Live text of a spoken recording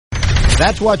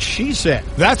That's what she said.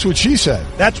 That's what she said.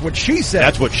 That's what she said.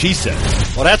 That's what she said.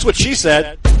 Well, that's what she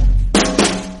said.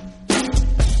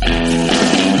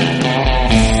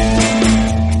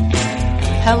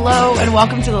 Hello and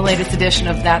welcome to the latest edition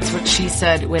of That's What She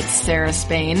Said with Sarah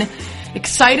Spain.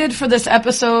 Excited for this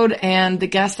episode, and the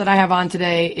guest that I have on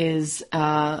today is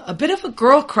a bit of a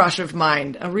girl crush of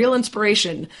mine, a real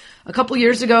inspiration. A couple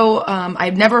years ago,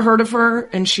 I'd never heard of her,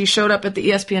 and she showed up at the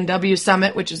ESPNW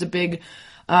Summit, which is a big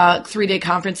 3-day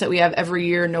conference that we have every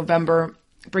year in November,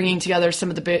 bringing together some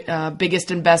of the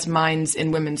biggest and best minds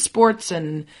in women's sports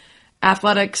and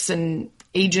athletics and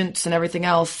agents and everything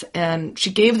else. And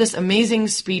she gave this amazing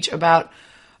speech about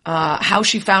how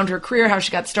she found her career, how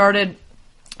she got started.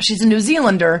 She's a New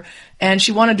Zealander, and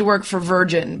she wanted to work for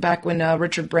Virgin back when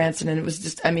Richard Branson, and it was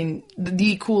just,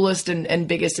 the coolest and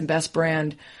biggest and best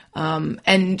brand.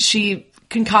 And she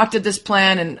concocted this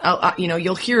plan, and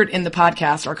you'll hear it in the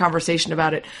podcast, our conversation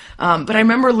about it. But I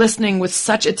remember listening with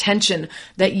such attention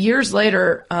that years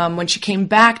later, when she came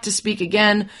back to speak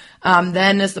again,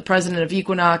 then as the president of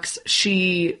Equinox,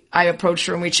 I approached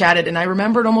her and we chatted, and I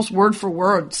remembered almost word for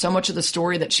word so much of the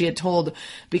story that she had told,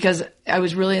 because I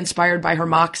was really inspired by her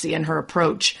moxie and her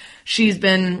approach. She's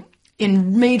been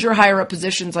in major higher up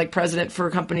positions like president for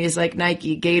companies like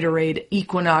Nike, Gatorade,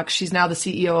 Equinox. She's now the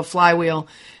CEO of Flywheel,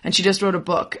 and she just wrote a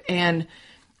book. And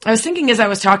I was thinking as I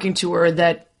was talking to her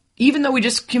that even though we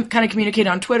just kind of communicate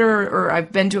on Twitter, or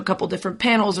I've been to a couple different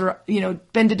panels, or,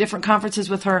 been to different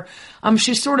conferences with her,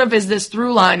 she sort of is this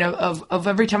through line of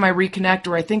every time I reconnect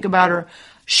or I think about her,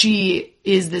 she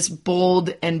is this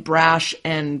bold and brash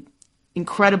and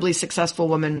incredibly successful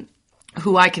woman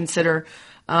who I consider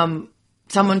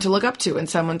someone to look up to and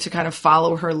someone to kind of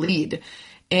follow her lead.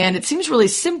 And it seems really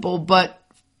simple, but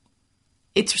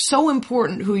it's so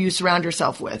important who you surround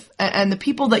yourself with, and the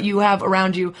people that you have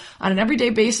around you on an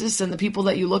everyday basis, and the people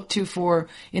that you look to for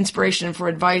inspiration and for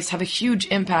advice have a huge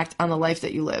impact on the life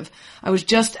that you live. I was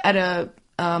just at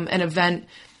an event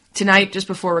tonight, just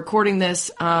before recording this,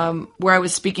 where I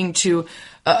was speaking to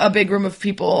a big room of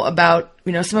people about,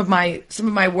 some of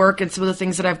my work and some of the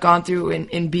things that I've gone through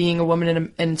in being a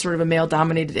woman in sort of a male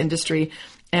dominated industry,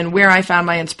 and where I found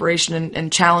my inspiration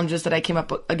and challenges that I came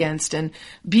up against, and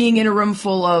being in a room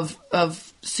full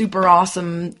of super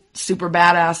awesome, super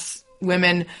badass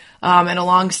women,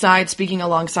 and speaking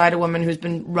alongside a woman who's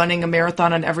been running a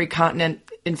marathon on every continent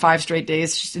in 5 straight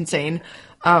days. She's insane.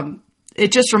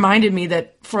 It just reminded me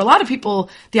that for a lot of people,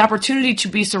 the opportunity to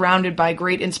be surrounded by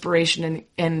great inspiration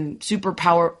and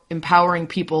empowering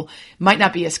people might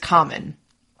not be as common.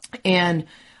 And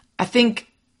I think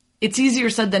it's easier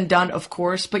said than done, of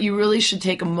course, but you really should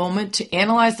take a moment to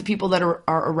analyze the people that are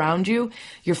around you,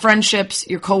 your friendships,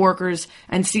 your coworkers,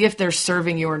 and see if they're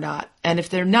serving you or not. And if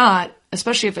they're not,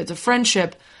 especially if it's a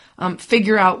friendship,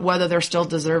 figure out whether they're still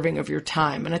deserving of your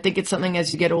time. And I think it's something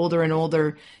as you get older and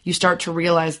older, you start to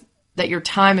realize that your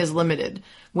time is limited,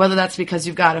 whether that's because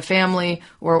you've got a family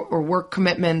or work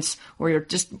commitments, or you're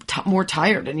just more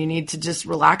tired and you need to just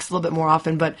relax a little bit more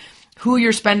often. But who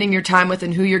you're spending your time with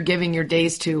and who you're giving your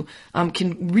days to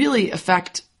can really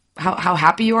affect how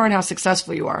happy you are and how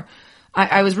successful you are.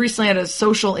 I was recently at a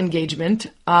social engagement,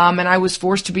 and I was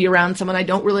forced to be around someone I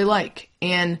don't really like.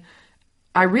 And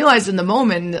I realized in the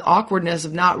moment, the awkwardness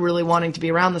of not really wanting to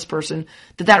be around this person,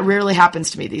 that rarely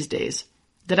happens to me these days.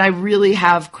 That I really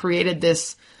have created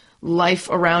this life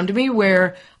around me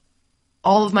where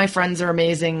all of my friends are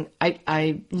amazing.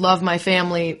 I love my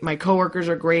family. My coworkers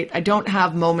are great. I don't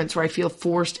have moments where I feel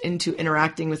forced into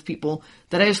interacting with people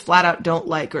that I just flat out don't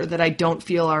like, or that I don't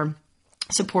feel are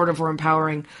supportive or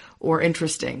empowering or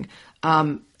interesting.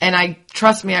 And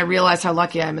trust me, I realize how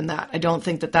lucky I am in that. I don't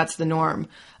think that that's the norm.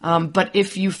 But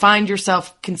if you find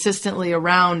yourself consistently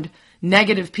around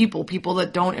negative people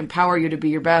that don't empower you to be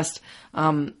your best,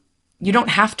 you don't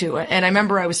have to. And I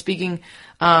remember I was speaking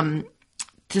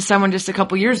to someone just a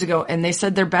couple years ago, and they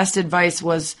said their best advice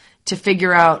was to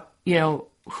figure out,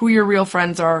 who your real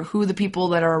friends are, who the people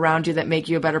that are around you that make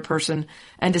you a better person,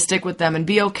 and to stick with them and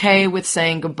be okay with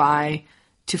saying goodbye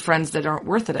to friends that aren't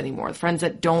worth it anymore, friends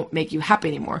that don't make you happy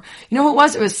anymore. You know who it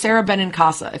was? It was Sarah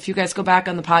Benincasa. If you guys go back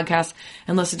on the podcast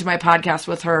and listen to my podcast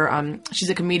with her, she's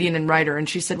a comedian and writer, and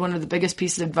she said one of the biggest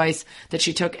pieces of advice that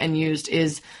she took and used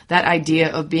is that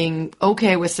idea of being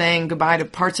okay with saying goodbye to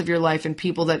parts of your life and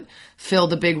people that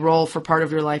filled a big role for part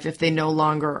of your life if they no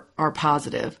longer are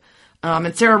positive.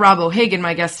 And Sarah Robb O'Hagan,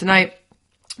 my guest tonight,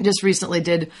 just recently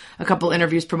did a couple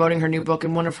interviews promoting her new book,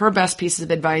 and one of her best pieces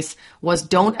of advice was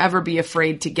don't ever be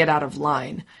afraid to get out of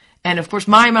line. And of course,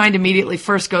 my mind immediately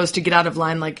first goes to get out of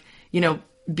line, like,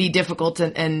 be difficult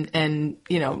and,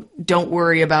 you know, don't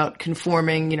worry about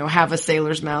conforming, you know, have a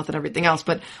sailor's mouth and everything else.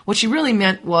 But what she really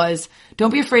meant was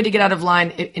don't be afraid to get out of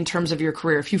line in terms of your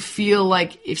career. If you feel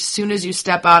like as soon as you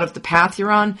step out of the path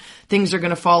you're on, things are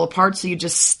going to fall apart. So you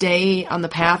just stay on the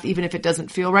path, even if it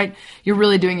doesn't feel right, you're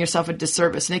really doing yourself a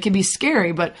disservice. And it can be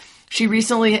scary, but she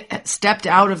recently stepped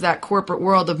out of that corporate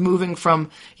world of moving from,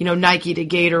 you know, Nike to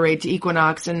Gatorade to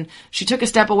Equinox. And she took a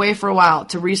step away for a while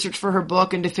to research for her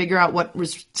book and to figure out what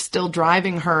was still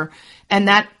driving her. And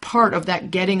that part of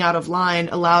that getting out of line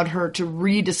allowed her to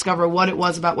rediscover what it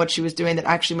was about what she was doing that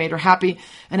actually made her happy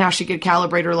and how she could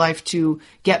calibrate her life to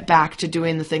get back to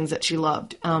doing the things that she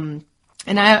loved. And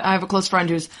I have a close friend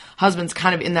whose husband's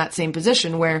kind of in that same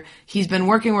position where he's been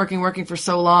working for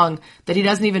so long that he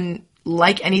doesn't even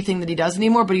like anything that he does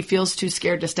anymore, but he feels too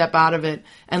scared to step out of it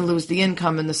and lose the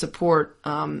income and the support.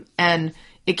 And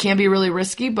it can be really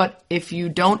risky, but if you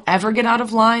don't ever get out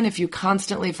of line, if you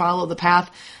constantly follow the path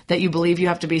that you believe you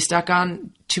have to be stuck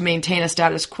on to maintain a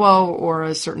status quo or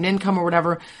a certain income or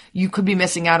whatever, you could be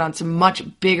missing out on some much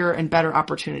bigger and better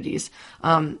opportunities.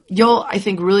 You'll, I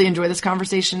think, really enjoy this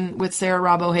conversation with Sarah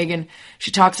Robb O'Hagan.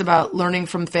 She talks about learning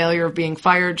from failure of being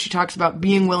fired. She talks about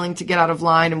being willing to get out of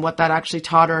line and what that actually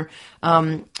taught her,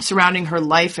 surrounding her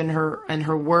life and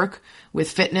her work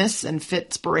with fitness and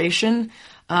fitspiration.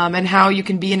 And how you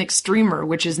can be an extremer,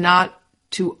 which is not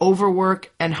to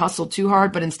overwork and hustle too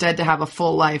hard, but instead to have a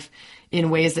full life in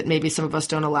ways that maybe some of us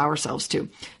don't allow ourselves to.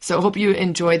 So I hope you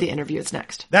enjoy the interview. It's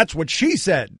next. That's what she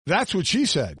said. That's what she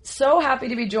said. So happy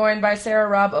to be joined by Sarah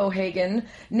Robb O'Hagan,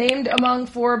 named among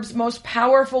Forbes' most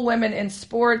powerful women in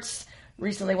sports,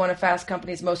 recently one of Fast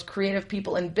Company's most creative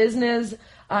people in business.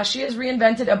 She has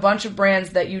reinvented a bunch of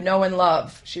brands that you know and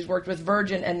love. She's worked with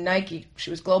Virgin and Nike. She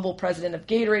was global president of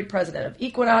Gatorade, president of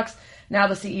Equinox, now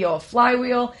the CEO of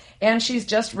Flywheel, and she's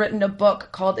just written a book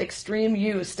called Extreme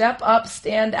You, Step Up,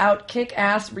 Stand Out, Kick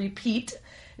Ass, Repeat.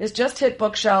 It's just hit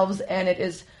bookshelves, and it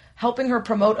is helping her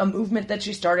promote a movement that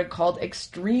she started called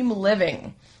Extreme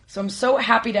Living. So I'm so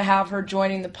happy to have her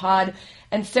joining the pod.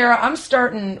 And Sarah, I'm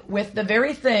starting with the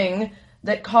very thing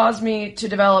that caused me to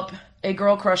develop a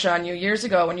girl crush on you years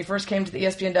ago when you first came to the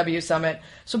ESPNW Summit.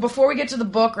 So before we get to the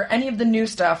book or any of the new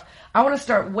stuff, I want to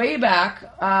start way back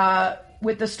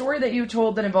with the story that you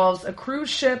told that involves a cruise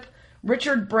ship,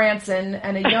 Richard Branson,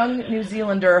 and a young New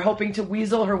Zealander hoping to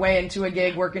weasel her way into a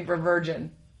gig working for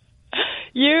Virgin.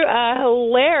 You are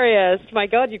hilarious. My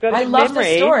God, you've got a memory. I love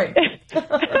the story.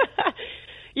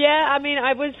 Yeah, I mean,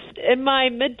 I was in my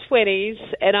mid-20s,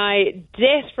 and I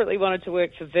desperately wanted to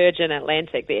work for Virgin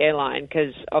Atlantic, the airline,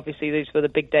 because obviously these were the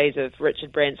big days of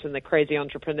Richard Branson, the crazy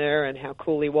entrepreneur, and how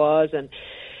cool he was. And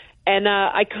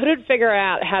I couldn't figure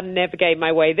out how to navigate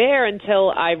my way there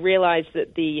until I realized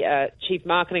that the chief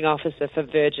marketing officer for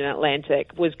Virgin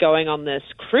Atlantic was going on this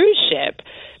cruise ship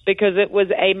because it was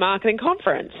a marketing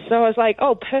conference. So I was like,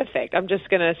 oh, perfect. I'm just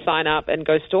going to sign up and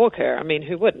go stalk her. I mean,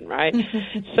 who wouldn't, right?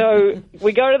 So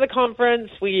we go to the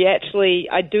conference.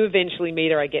 I do eventually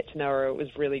meet her. I get to know her. It was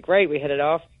really great. We hit it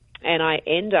off. And I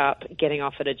end up getting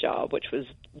offered a job, which was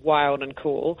wild and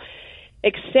cool,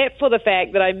 except for the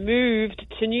fact that I moved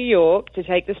to New York to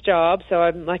take this job. So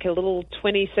I'm like a little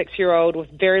 26-year-old with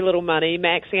very little money,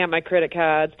 maxing out my credit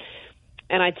cards.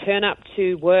 And I turn up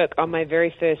to work on my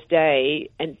very first day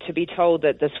and to be told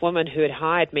that this woman who had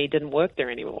hired me didn't work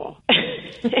there anymore.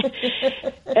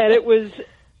 And it was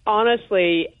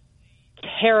honestly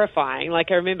terrifying.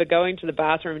 Like, I remember going to the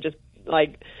bathroom and just,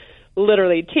 like,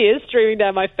 literally tears streaming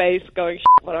down my face going,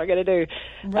 what am I going to do?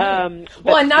 Right.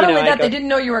 Well, and not only that, they didn't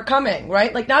know you were coming,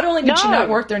 right? Like, not only did she not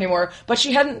work there anymore, but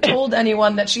she hadn't told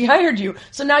anyone that she hired you.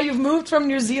 So now you've moved from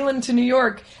New Zealand to New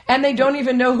York, and they don't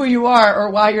even know who you are or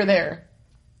why you're there.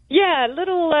 Yeah,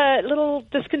 little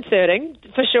disconcerting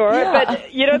for sure. Yeah.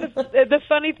 But the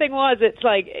funny thing was, it's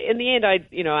like in the end, I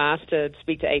asked to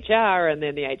speak to HR, and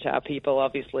then the HR people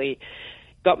obviously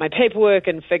got my paperwork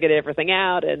and figured everything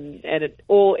out, and it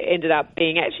all ended up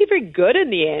being actually very good in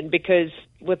the end because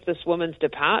with this woman's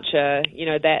departure,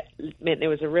 that meant there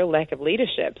was a real lack of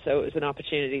leadership, so it was an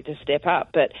opportunity to step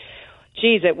up. But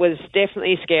geez, it was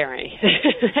definitely scary.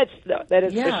 That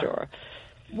is for sure.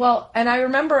 Well, and I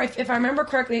remember, if I remember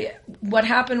correctly, what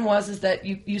happened is that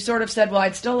you sort of said, well,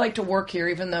 I'd still like to work here,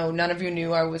 even though none of you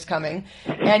knew I was coming.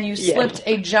 And you slipped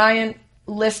a giant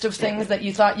list of things that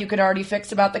you thought you could already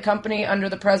fix about the company under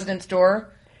the president's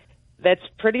door. That's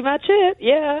pretty much it.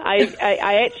 Yeah,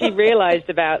 I actually realized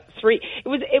about three.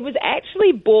 It was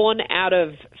actually born out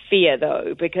of fear,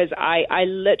 though, because I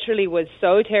literally was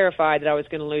so terrified that I was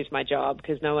going to lose my job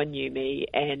because no one knew me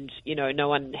and no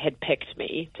one had picked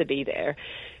me to be there.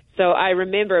 So I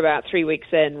remember about 3 weeks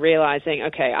in realizing,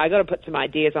 okay, I got to put some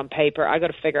ideas on paper. I got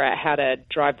to figure out how to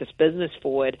drive this business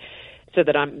forward so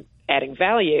that I'm adding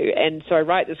value. And so I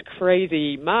write this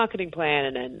crazy marketing plan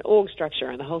and an org structure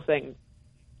and the whole thing,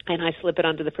 and I slip it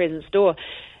under the president's door.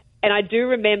 And I do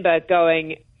remember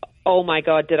going, oh my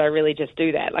God, did I really just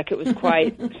do that? Like, it was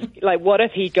quite like, what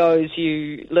if he goes,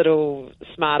 you little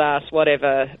smart ass,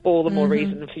 whatever, all the more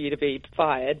reason for you to be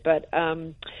fired. But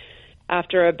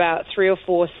after about 3 or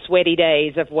 4 sweaty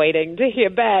days of waiting to hear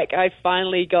back, I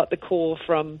finally got the call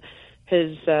from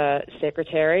his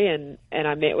secretary, and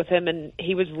I met with him, and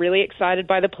he was really excited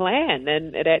by the plan,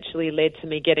 and it actually led to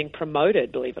me getting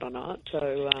promoted, believe it or not. So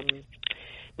it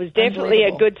was definitely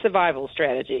a good survival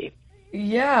strategy.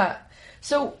 Yeah.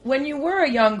 So when you were a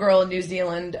young girl in New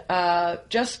Zealand,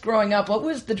 just growing up, what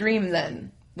was the dream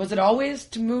then? Was it always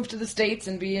to move to the States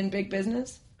and be in big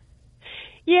business?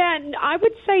 Yeah, I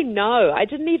would say no. I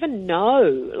didn't even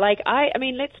know. Like, I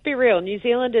mean, let's be real. New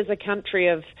Zealand is a country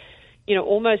of,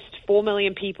 almost 4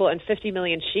 million people and 50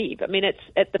 million sheep. I mean, it's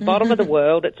at the bottom of the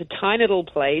world. It's a tiny little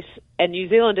place, and New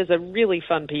Zealand is a really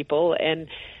fun people. And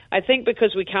I think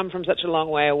because we come from such a long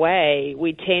way away,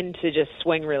 we tend to just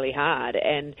swing really hard.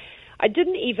 And I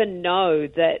didn't even know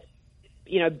that,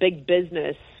 big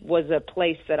business was a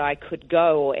place that I could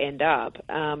go or end up.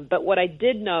 But what I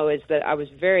did know is that I was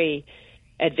very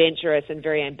adventurous and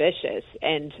very ambitious,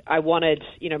 and I wanted,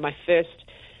 my first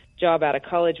job out of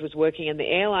college was working in the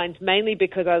airlines, mainly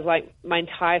because I was like, my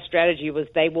entire strategy was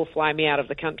they will fly me out of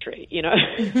the country,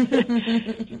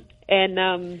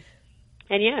 and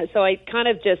yeah, so I kind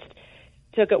of just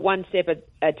took it one step at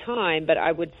a time, but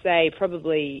I would say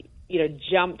probably,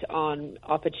 jumped on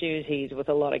opportunities with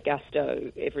a lot of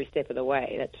gusto every step of the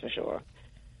way, that's for sure.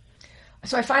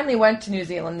 So I finally went to New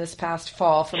Zealand this past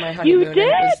fall for my honeymoon. You did? It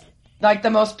was like the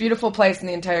most beautiful place in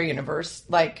the entire universe.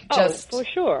 Like, just for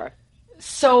sure.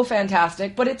 So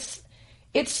fantastic, but it's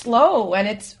slow, and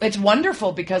it's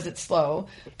wonderful because it's slow.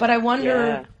 But I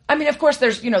wonder, I mean, of course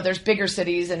there's bigger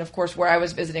cities, and of course where I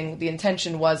was visiting, the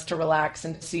intention was to relax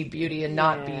and see beauty and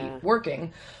not be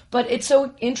working. But it's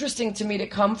so interesting to me to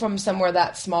come from somewhere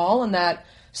that small and that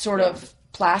sort of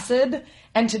placid,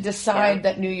 and to decide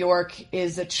that New York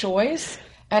is a choice,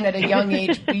 and at a young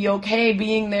age be okay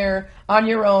being there on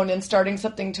your own and starting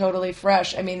something totally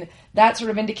fresh. I mean, that sort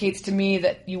of indicates to me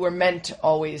that you were meant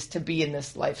always to be in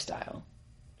this lifestyle.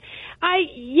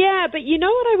 But you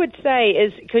know what I would say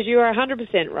is, because you are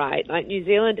 100% right, like, New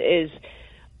Zealand is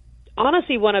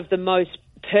honestly one of the most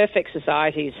perfect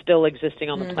societies still existing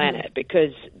on the planet,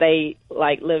 because they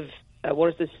live, what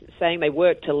is this saying? They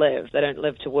work to live. They don't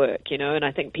live to work, and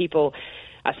I think people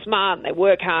are smart and they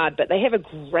work hard, but they have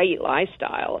a great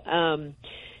lifestyle.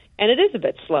 And it is a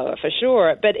bit slower for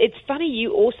sure, but it's funny,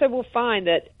 you also will find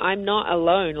that I'm not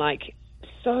alone. Like,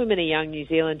 so many young New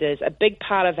Zealanders, a big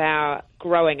part of our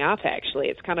growing up, actually,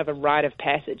 it's kind of a rite of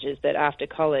passage, is that after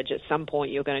college, at some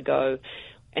point, you're going to go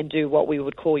and do what we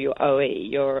would call your OE,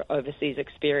 your overseas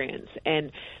experience.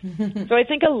 And so I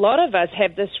think a lot of us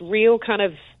have this real kind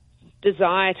of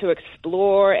desire to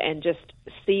explore and just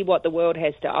see what the world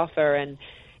has to offer and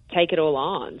take it all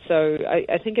on. So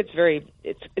I think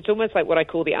it's almost like what I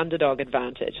call the underdog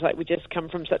advantage. Like, we just come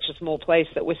from such a small place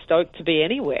that we're stoked to be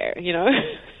anywhere,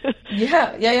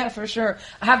 Yeah, for sure.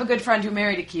 I have a good friend who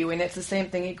married a Kiwi, and it's the same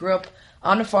thing. He grew up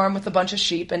on a farm with a bunch of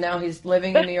sheep, and now he's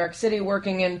living in New York City,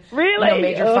 working in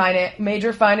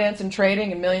major finance and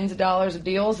trading and millions of dollars of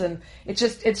deals. And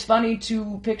it's funny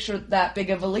to picture that big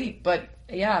of a leap, but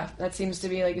yeah, that seems to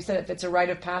be, like you said, if it's a rite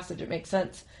of passage, it makes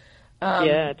sense.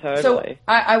 Yeah, totally. So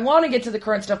I want to get to the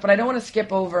current stuff, but I don't want to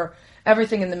skip over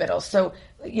everything in the middle. So,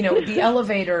 the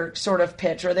elevator sort of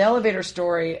pitch, or the elevator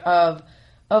story of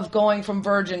going from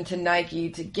Virgin to Nike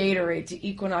to Gatorade to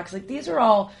Equinox, like, these are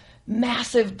all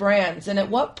massive brands. And at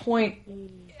what point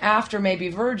after maybe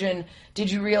Virgin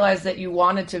did you realize that you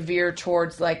wanted to veer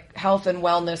towards, like, health and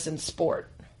wellness and sport?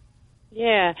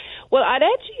 Yeah. Well, I'd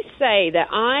actually say that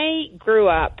I grew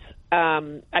up,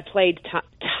 I played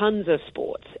tons of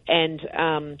sports, and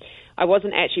I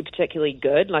wasn't actually particularly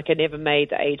good. Like, I never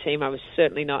made the A team. I was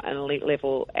certainly not an elite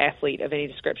level athlete of any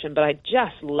description, but I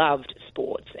just loved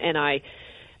sports, and I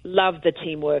loved the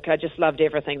teamwork. I just loved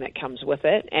everything that comes with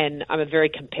it, and I'm a very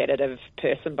competitive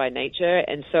person by nature.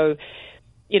 And so,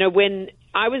 when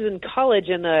I was in college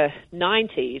in the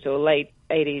 90s or late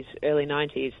 80s, early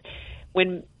 90s,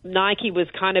 when Nike was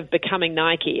kind of becoming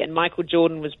Nike and Michael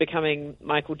Jordan was becoming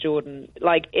Michael Jordan,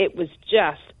 like, it was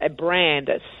just a brand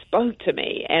that spoke to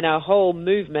me, and a whole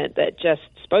movement that just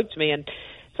spoke to me. And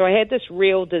so I had this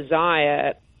real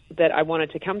desire that I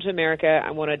wanted to come to America.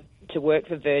 I wanted to work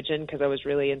for Virgin because I was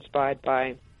really inspired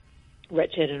by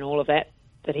Richard and all of that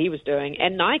he was doing,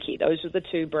 and Nike. Those were the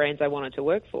two brands I wanted to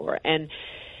work for. And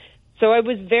so I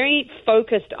was very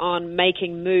focused on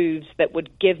making moves that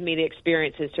would give me the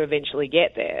experiences to eventually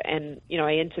get there. And,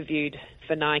 I interviewed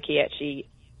for Nike actually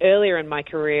earlier in my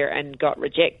career and got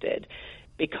rejected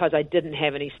because I didn't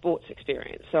have any sports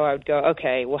experience. So I would go,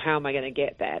 okay, well, how am I going to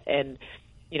get that? And,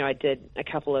 I did a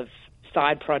couple of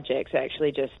side projects,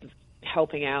 actually just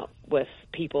helping out with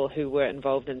people who were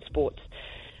involved in sports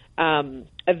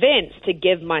events to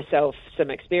give myself some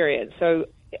experience. So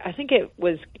I think it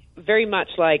was very much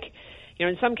like,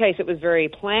 in some cases it was very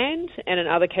planned, and in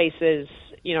other cases,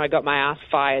 I got my ass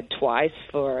fired twice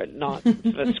for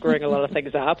screwing a lot of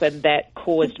things up, and that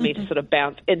caused me to sort of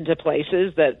bounce into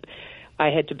places that I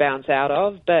had to bounce out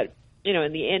of. But,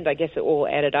 in the end, I guess it all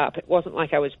added up. It wasn't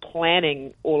like I was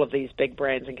planning all of these big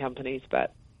brands and companies,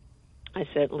 but I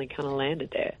certainly kind of landed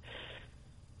there.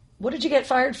 What did you get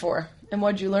fired for, and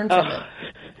what did you learn from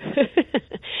it?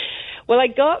 Well, I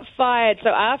got fired. So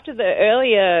after the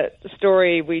earlier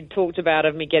story we talked about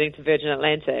of me getting to Virgin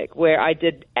Atlantic, where I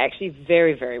did actually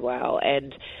very, very well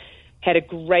and had a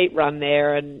great run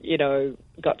there and,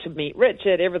 got to meet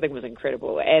Richard, everything was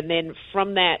incredible. And then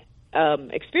from that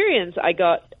experience, I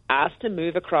got asked to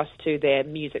move across to their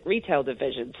music retail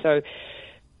division. So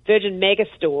Virgin Mega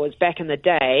Stores back in the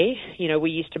day, we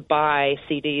used to buy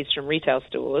CDs from retail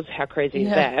stores. How crazy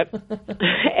is that?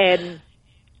 And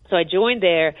so I joined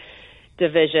their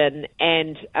division,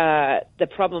 and the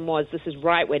problem was this is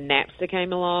right when Napster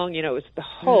came along. It was the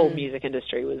whole music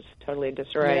industry was totally in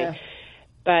disarray. Yeah.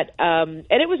 But and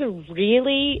it was a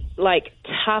really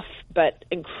tough but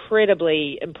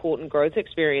incredibly important growth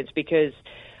experience because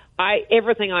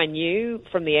everything I knew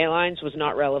from the airlines was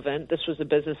not relevant. This was a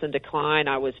business in decline.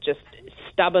 I was just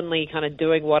stubbornly kind of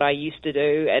doing what I used to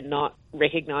do and not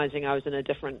recognizing I was in a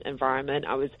different environment.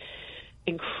 I was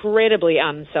incredibly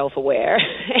unself-aware.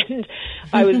 And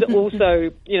I was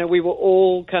also, we were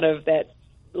all kind of that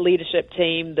leadership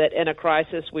team that in a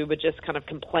crisis we were just kind of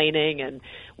complaining and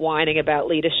whining about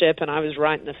leadership, and I was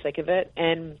right in the thick of it.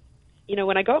 And,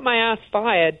 when I got my ass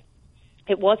fired,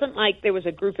 it wasn't like there was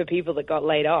a group of people that got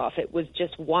laid off. It was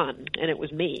just one, and it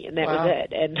was me, and that was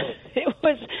it. And it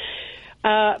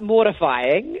was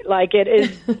mortifying. It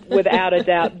is, without a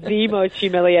doubt, the most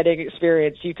humiliating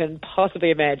experience you can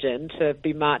possibly imagine, to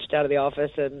be marched out of the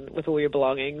office and with all your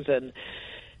belongings.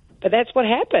 But that's what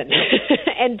happened.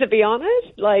 And to be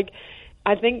honest,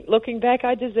 I think looking back,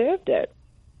 I deserved it.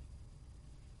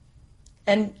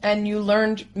 And you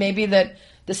learned maybe that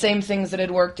the same things that had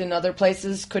worked in other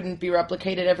places couldn't be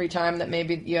replicated every time, that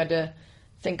maybe you had to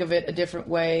think of it a different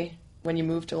way when you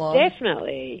moved along?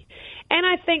 Definitely. And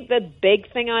I think the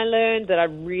big thing I learned that I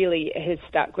really has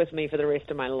stuck with me for the rest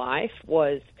of my life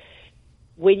was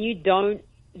when you don't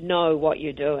know what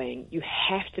you're doing, you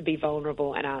have to be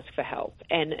vulnerable and ask for help.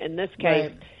 And in this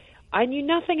case, I knew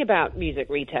nothing about music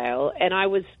retail, and I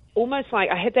was almost I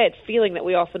had that feeling that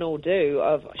we often all do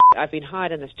of, I've been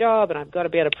hired in this job and I've got to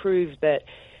be able to prove that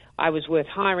I was worth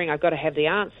hiring. I've got to have the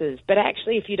answers. But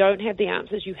actually, if you don't have the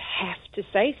answers, you have to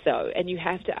say so, and you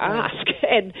have to ask.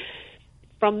 And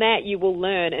from that, you will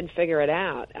learn and figure it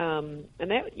out. And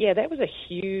that was a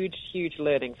huge, huge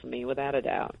learning for me, without a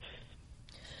doubt.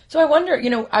 So I wonder,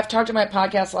 I've talked in my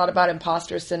podcast a lot about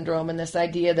imposter syndrome and this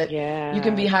idea that you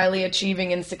can be highly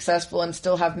achieving and successful and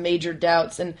still have major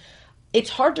doubts. And it's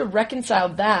hard to reconcile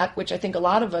that, which I think a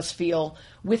lot of us feel,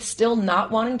 with still not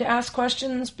wanting to ask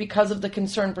questions because of the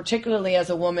concern, particularly as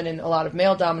a woman in a lot of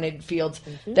male-dominated fields,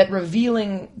 that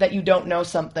revealing that you don't know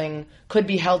something could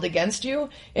be held against you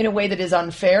in a way that is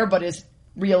unfair but is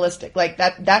realistic.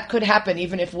 That could happen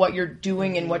even if what you're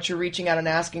doing and what you're reaching out and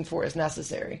asking for is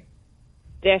necessary.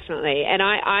 Definitely. And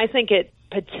I think it,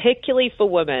 particularly for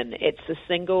women, it's the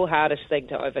single hardest thing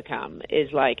to overcome, is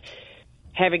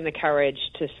having the courage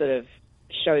to sort of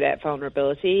show that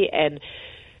vulnerability. And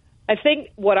I think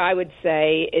what I would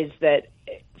say is that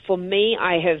for me,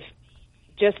 I have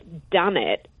just done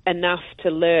it enough to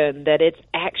learn that it's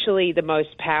actually the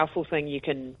most powerful thing you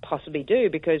can possibly do,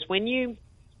 because when you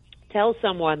tell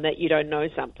someone that you don't know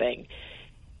something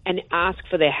and ask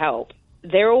for their help,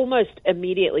 they're almost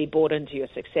immediately bought into your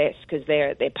success because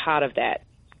they're part of that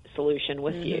solution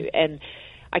with you. And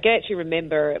I can actually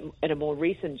remember in a more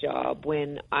recent job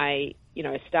when I,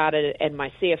 started, and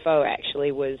my CFO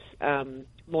actually was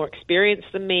more experienced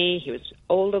than me. He was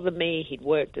older than me. He'd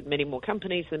worked at many more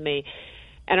companies than me.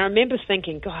 And I remember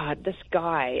thinking, God, this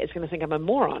guy is going to think I'm a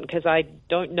moron because I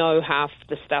don't know half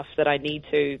the stuff that I need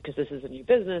to, because this is a new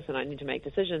business and I need to make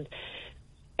decisions.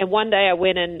 And one day I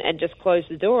went in and just closed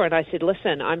the door, and I said,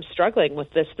 listen, I'm struggling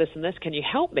with this, this, and this. Can you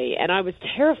help me? And I was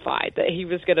terrified that he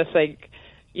was going to think,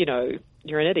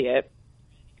 you're an idiot.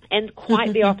 And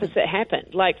quite the opposite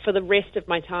happened. Like, for the rest of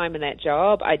my time in that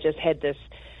job, I just had this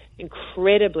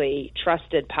incredibly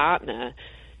trusted partner,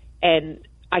 and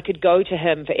I could go to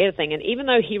him for anything. And even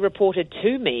though he reported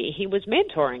to me, he was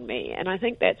mentoring me. And I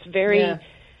think that's very,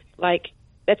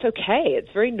 that's okay.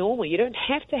 It's very normal. You don't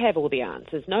have to have all the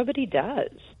answers. Nobody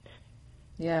does.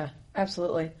 Yeah,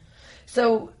 absolutely.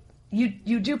 So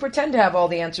you do pretend to have all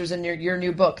the answers in your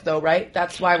new book, though, right?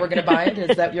 That's why we're going to buy it,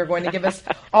 is that you're going to give us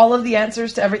all of the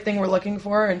answers to everything we're looking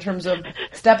for in terms of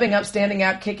stepping up, standing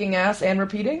out, kicking ass, and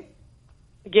repeating?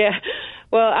 Yeah.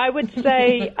 Well, I would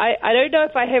say I don't know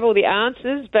if I have all the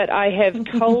answers, but I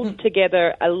have culled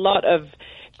together a lot of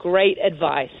great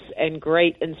advice and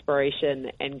great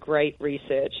inspiration and great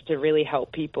research to really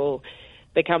help people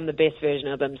become the best version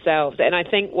of themselves. And I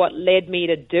think what led me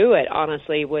to do it,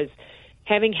 honestly, was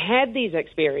having had these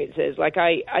experiences. Like,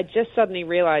 I just suddenly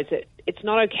realized that it's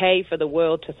not okay for the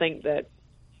world to think that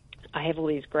I have all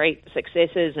these great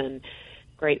successes and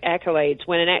great accolades,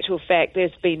 when in actual fact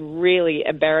there's been really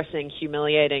embarrassing,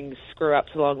 humiliating screw-ups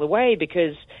along the way,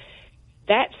 because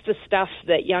that's the stuff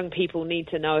that young people need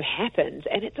to know happens,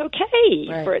 and it's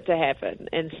okay for it to happen.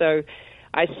 And so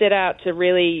I set out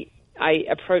to I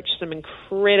approached some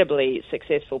incredibly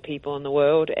successful people in the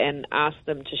world and asked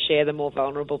them to share the more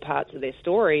vulnerable parts of their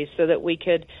stories so that we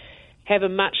could have a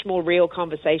much more real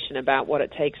conversation about what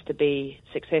it takes to be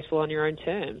successful on your own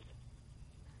terms.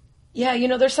 Yeah,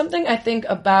 there's something I think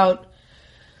about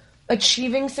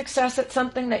achieving success at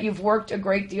something that you've worked a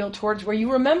great deal towards, where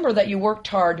you remember that you worked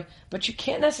hard, but you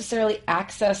can't necessarily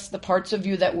access the parts of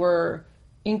you that were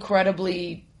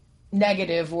incredibly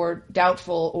negative or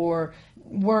doubtful or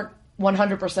weren't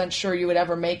 100% sure you would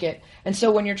ever make it. And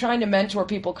so when you're trying to mentor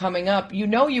people coming up,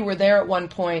 you were there at one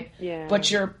point,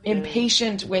 but you're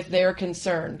impatient with their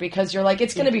concern because you're like,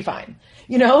 it's going to be fine,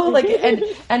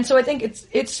 and so I think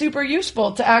it's super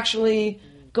useful to actually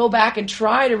go back and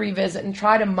try to revisit and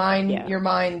try to mine your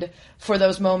mind for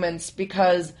those moments,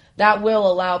 because that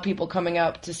will allow people coming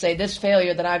up to say, this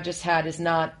failure that I've just had is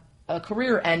not a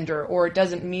career ender, or it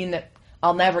doesn't mean that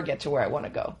I'll never get to where I want to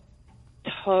go.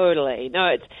 Totally.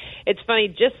 No, it's funny.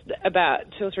 Just about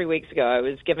 2 or 3 weeks ago, I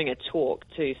was giving a talk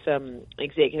to some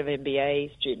executive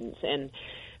MBA students, and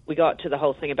we got to the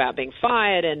whole thing about being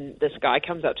fired, and this guy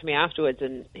comes up to me afterwards,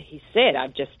 and he said,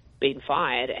 I've just been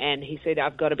fired, and he said,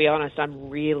 I've got to be honest, I'm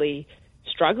really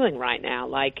struggling right now,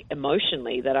 like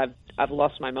emotionally, that I've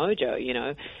lost my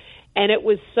mojo, And it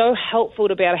was so helpful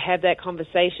to be able to have that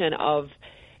conversation of,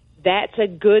 that's a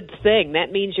good thing.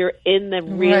 That means you're in the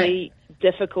really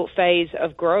difficult phase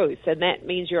of growth, and that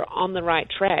means you're on the right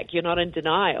track. You're not in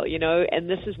denial, and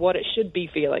this is what it should be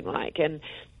feeling like. And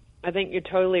I think you're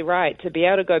totally right. To be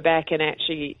able to go back and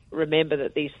actually remember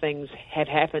that these things have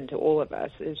happened to all of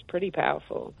us is pretty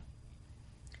powerful.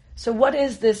 So what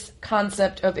is this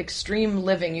concept of extreme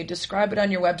living? You describe it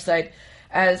on your website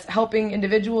as helping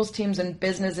individuals, teams, and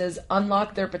businesses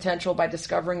unlock their potential by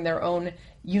discovering their own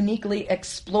uniquely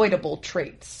exploitable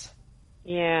traits.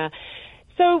 Yeah.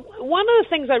 So one of the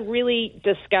things I really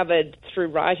discovered through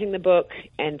writing the book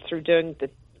and through doing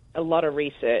a lot of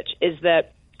research is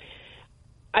that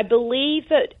I believe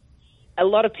that a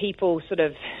lot of people sort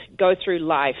of go through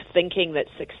life thinking that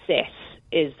success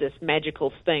is this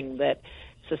magical thing that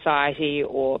society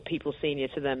or people senior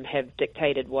to them have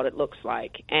dictated what it looks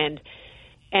like. And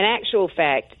in actual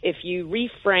fact, if you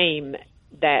reframe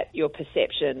that, your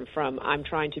perception from I'm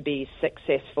trying to be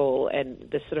successful and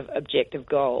this sort of objective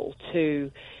goal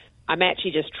to I'm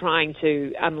actually just trying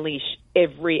to unleash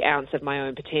every ounce of my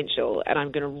own potential, and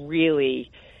I'm going to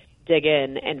really dig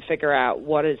in and figure out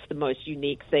what is the most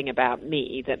unique thing about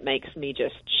me that makes me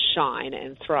just shine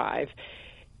and thrive.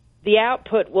 The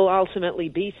output will ultimately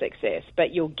be success,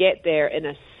 but you'll get there in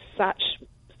such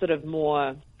sort of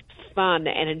more fun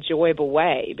and enjoyable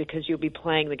way because you'll be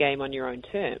playing the game on your own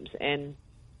terms. And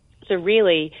so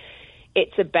really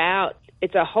it's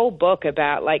a whole book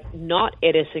about like not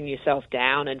editing yourself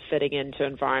down and fitting into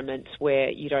environments where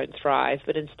you don't thrive,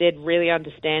 but instead really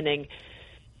understanding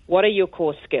what are your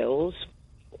core skills,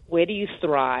 where do you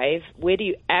thrive, where do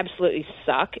you absolutely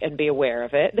suck and be aware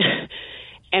of it,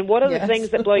 and what are the things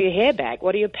that blow your hair back,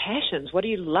 what are your passions, what do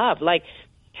you love, like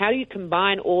how do you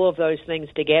combine all of those things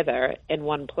together in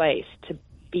one place to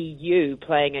be you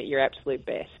playing at your absolute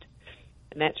best.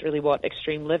 And that's really what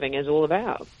extreme living is all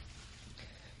about.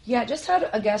 Yeah, I just had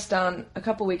a guest on a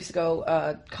couple weeks ago,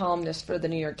 a columnist for the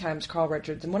New York Times, Carl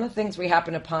Richards, and one of the things we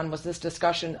happened upon was this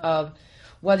discussion of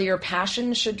whether your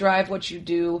passion should drive what you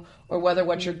do or whether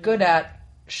what you're good at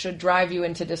should drive you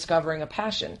into discovering a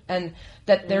passion. And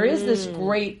that there is this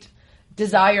great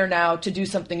desire now to do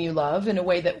something you love in a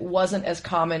way that wasn't as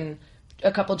common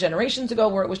a couple generations ago,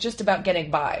 where it was just about getting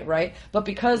by, right? But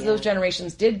because those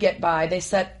generations did get by, they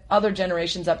set other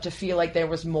generations up to feel like there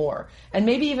was more. And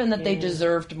maybe even that they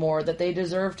deserved more, that they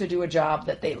deserved to do a job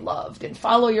that they loved and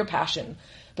follow your passion.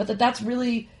 But that's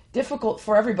really difficult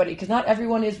for everybody, because not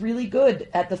everyone is really good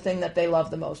at the thing that they love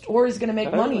the most or is going to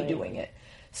make money doing it.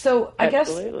 So I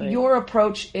guess your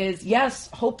approach is, yes,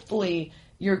 hopefully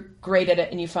you're great at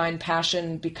it and you find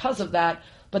passion because of that,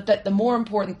 but that the more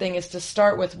important thing is to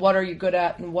start with what are you good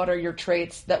at and what are your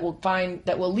traits that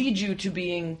will lead you to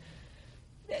being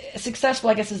successful.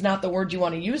 I guess is not the word you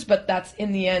want to use, but that's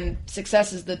in the end,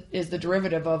 success is the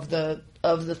derivative of the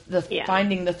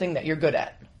finding the thing that you're good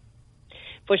at.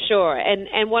 For sure.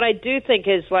 And what I do think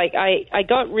is, like, I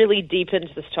got really deep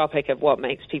into this topic of what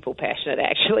makes people passionate,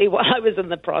 actually, while I was in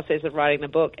the process of writing the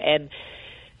book. And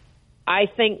I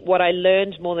think what I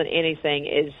learned more than anything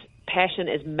is passion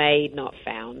is made, not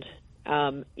found.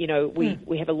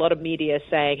 We have a lot of media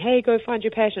saying, hey, go find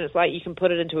your passion. It's like you can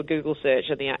put it into a Google search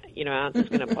and the answer's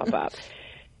going to pop up.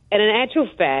 And in actual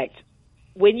fact,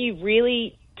 when you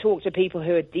really talk to people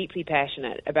who are deeply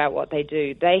passionate about what they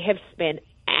do, they have spent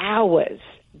hours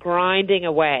grinding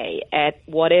away at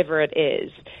whatever it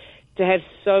is to have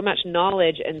so much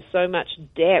knowledge and so much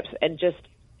depth, and just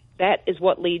that is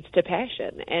what leads to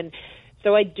passion. And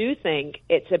so I do think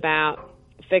it's about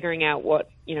figuring out what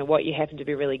you happen to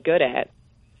be really good at,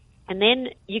 and then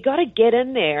you got to get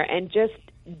in there and just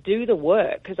do the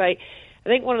work. Because I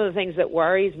think one of the things that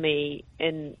worries me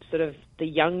in sort of the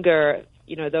younger,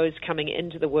 those coming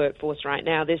into the workforce right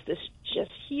now, there's this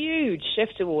just huge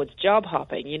shift towards job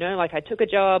hopping. Like, I took a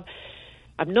job,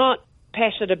 I'm not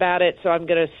passionate about it, so I'm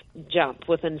going to jump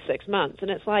within 6 months. And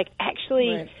it's like, actually,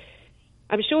 right.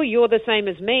 I'm sure you're the same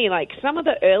as me. Like, some of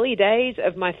the early days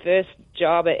of my first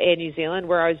job at Air New Zealand,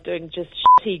 where I was doing just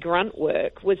shitty grunt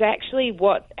work, was actually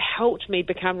what helped me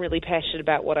become really passionate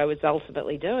about what I was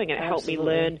ultimately doing. And it helped me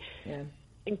learn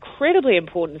incredibly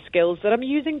important skills that I'm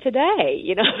using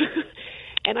today,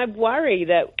 And I worry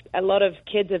that a lot of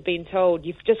kids have been told,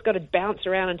 you've just got to bounce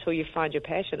around until you find your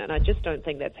passion. And I just don't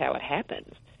think that's how it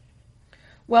happens.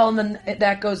 Well, and then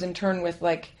that goes in turn with,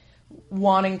 like,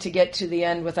 wanting to get to the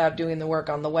end without doing the work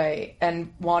on the way,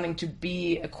 and wanting to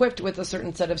be equipped with a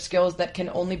certain set of skills that can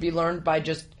only be learned by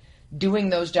just doing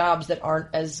those jobs that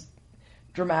aren't as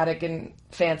dramatic and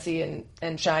fancy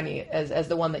and shiny as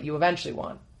the one that you eventually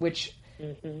want, which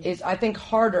is, I think,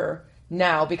 harder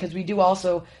now, because we do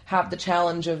also have the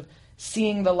challenge of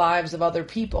seeing the lives of other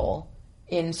people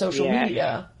in social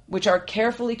media, which are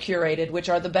carefully curated, which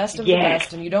are the best of the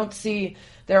best, and you don't see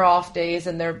their off days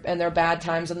and their bad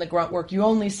times and the grunt work. You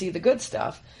only see the good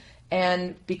stuff.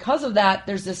 And because of that,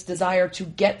 there's this desire to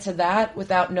get to that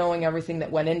without knowing everything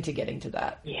that went into getting to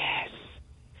that. Yes.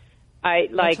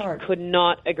 I could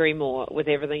not agree more with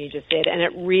everything you just said, and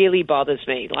it really bothers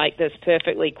me. Like, this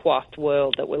perfectly coiffed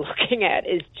world that we're looking at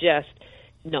is just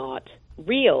not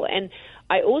real. And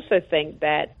I also think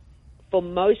that for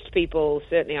most people,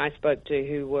 certainly I spoke to,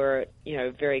 who were,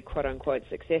 very quote-unquote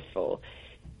successful,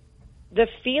 the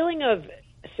feeling of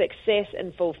success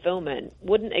and fulfillment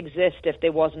wouldn't exist if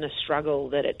there wasn't a struggle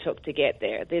that it took to get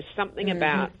there. There's something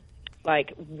about,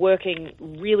 like, working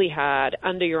really hard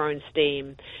under your own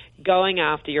steam, going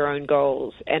after your own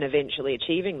goals, and eventually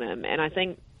achieving them. And I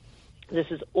think this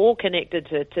is all connected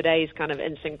to today's kind of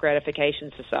instant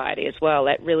gratification society as well.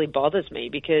 That really bothers me,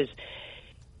 because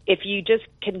if you just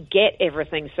can get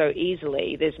everything so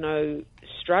easily, there's no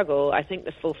struggle. I think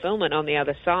the fulfillment on the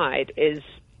other side is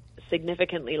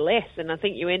significantly less, and I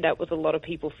think you end up with a lot of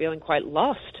people feeling quite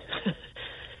lost.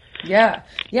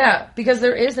 Yeah, because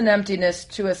there is an emptiness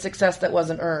to a success that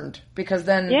wasn't earned, because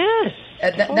then,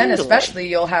 then especially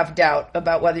you'll have doubt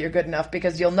about whether you're good enough,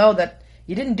 because you'll know that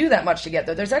you didn't do that much to get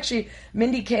there. There's actually,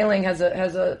 Mindy Kaling has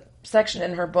a section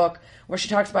in her book where she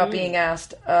talks about being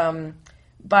asked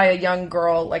by a young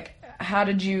girl, like, how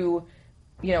do you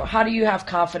have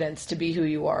confidence to be who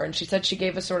you are? And she said she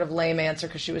gave a sort of lame answer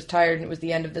because she was tired and it was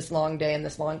the end of this long day and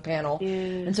this long panel.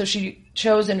 And so she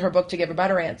chose in her book to give a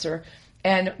better answer.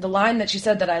 And the line that she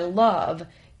said that I love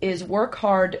is, work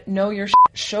hard, know your shit,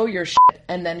 show your shit,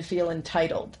 and then feel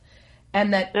entitled.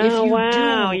 And that if you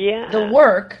do the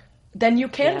work, then you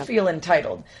can feel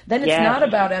entitled. Then it's not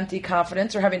about empty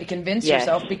confidence or having to convince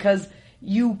yourself, because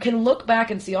you can look back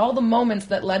and see all the moments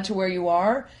that led to where you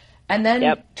are, and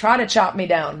then try to chop me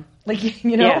down. Like,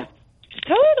 Yeah,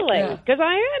 Totally, because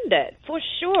I earned it, for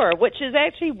sure, which is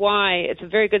actually why it's a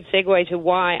very good segue to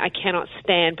why I cannot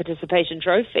stand participation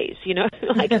trophies,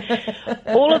 Like,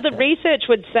 all of the research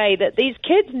would say that these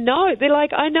kids know. They're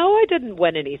like, I know I didn't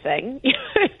win anything.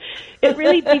 It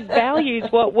really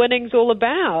devalues what winning's all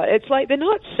about. It's like they're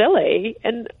not silly,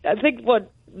 and I think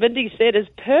what Mindy said is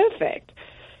perfect.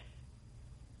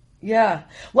 Yeah.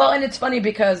 Well, and it's funny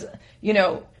because,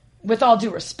 with all due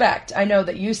respect, I know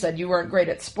that you said you weren't great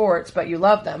at sports, but you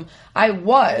love them. I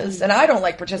was, and I don't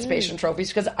like participation trophies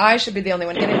because I should be the only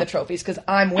one getting the trophies because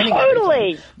I'm winning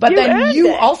everything. But then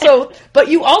you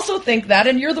also think that,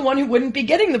 and you're the one who wouldn't be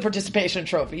getting the participation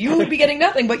trophy. You would be getting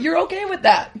nothing, but you're okay with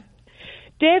that.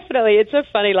 Definitely. It's so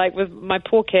funny, like with my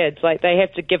poor kids, like they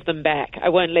have to give them back. I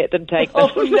won't let them take them.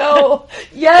 Oh, no.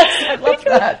 Yes, I love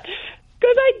that.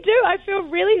 Because I do. I feel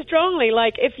really strongly,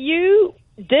 like if you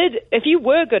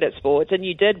were good at sports and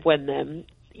you did win them,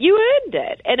 you earned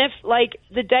it. And if, like,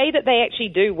 the day that they actually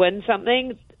do win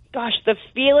something, gosh, the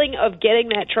feeling of getting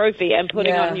that trophy and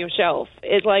putting it on your shelf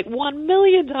is like 1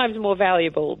 million times more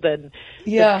valuable than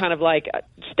just kind of like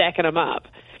stacking them up.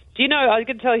 Do you know, I was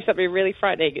going to tell you something really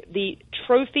frightening. The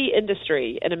trophy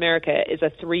industry in America is a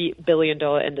 $3 billion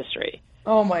industry.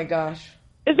 Oh, my gosh.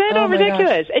 Is that not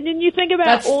ridiculous? Gosh. And then you think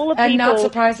about all the people... And not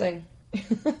surprising.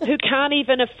 who can't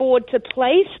even afford to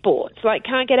play sports, like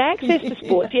can't get access to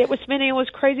sports, yet we're spending all this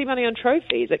crazy money on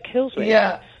trophies. It kills me.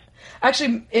 Yeah.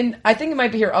 Actually, I think it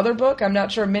might be her other book, I'm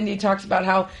not sure, Mindy talks about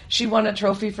how she won a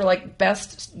trophy for, like,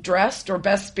 best dressed or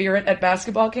best spirit at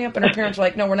basketball camp, and her parents were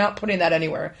like, no, we're not putting that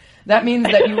anywhere. That means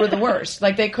that you were the worst.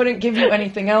 Like, they couldn't give you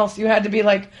anything else. You had to be,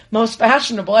 like, most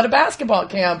fashionable at a basketball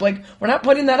camp. Like, we're not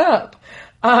putting that up.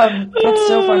 That's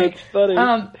so funny.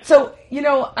 So,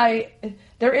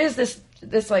 there is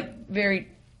this like very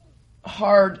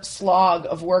hard slog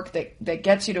of work that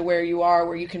gets you to where you are,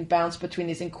 where you can bounce between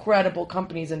these incredible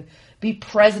companies and be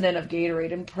president of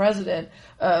Gatorade and president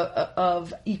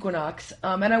of Equinox.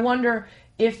 And I wonder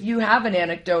if you have an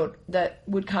anecdote that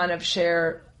would kind of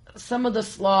share some of the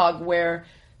slog where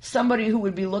somebody who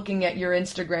would be looking at your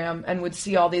Instagram and would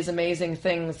see all these amazing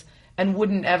things and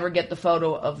wouldn't ever get the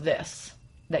photo of this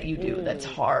that you do. That's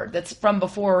hard. That's from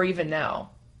before or even now.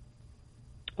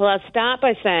 Well, I'll start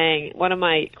by saying one of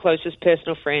my closest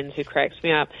personal friends who cracks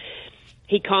me up,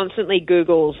 he constantly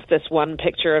Googles this one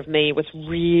picture of me with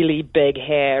really big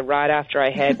hair right after I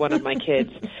had one of my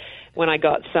kids when I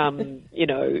got some,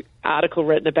 article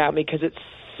written about me because it's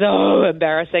so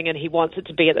embarrassing, and he wants it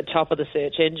to be at the top of the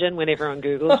search engine when everyone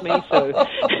Googles me. So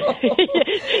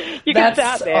you can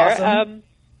start there. Awesome.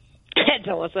 That's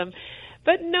awesome.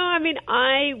 But no, I mean,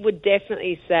 I would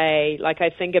definitely say, like,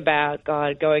 I think about,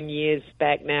 going years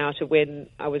back now to when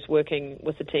I was working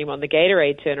with the team on the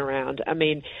Gatorade turnaround. I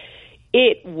mean,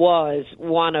 it was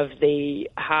one of the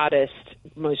hardest,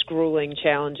 most grueling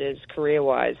challenges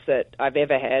career-wise that I've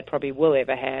ever had, probably will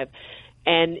ever have.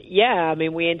 And, I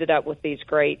mean, we ended up with these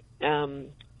great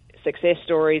success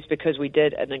stories because we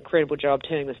did an incredible job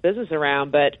turning this business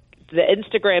around, but the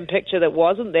Instagram picture that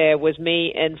wasn't there was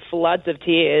me in floods of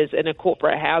tears in a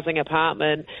corporate housing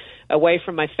apartment away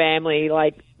from my family,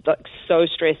 like so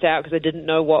stressed out because I didn't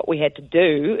know what we had to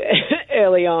do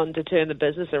early on to turn the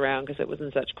business around because it was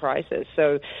in such crisis.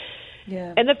 So,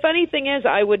 and the funny thing is,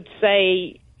 I would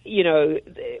say,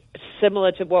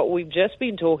 similar to what we've just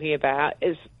been talking about,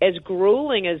 is as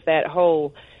grueling as that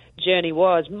whole journey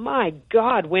was, my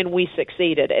God, when we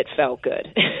succeeded, it felt good.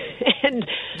 And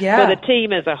for the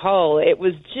team as a whole, it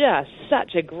was just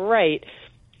such a great,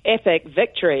 epic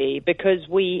victory because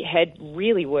we had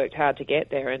really worked hard to get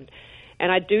there. And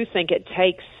I do think it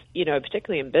takes,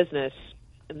 particularly in business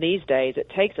these days, it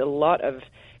takes a lot of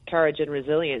courage and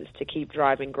resilience to keep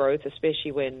driving growth,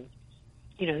 especially when,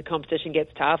 the competition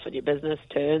gets tough and your business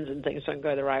turns and things don't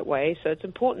go the right way. So it's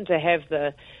important to have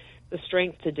the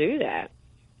strength to do that.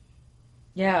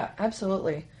 Yeah,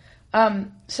 absolutely.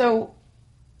 So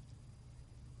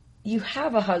you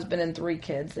have a husband and 3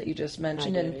 kids that you just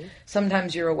mentioned, and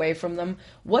sometimes you're away from them.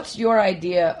 What's your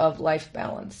idea of life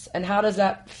balance, and how does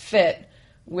that fit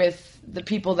with the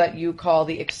people that you call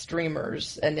the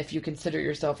extremers? And if you consider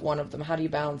yourself one of them, how do you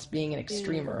balance being an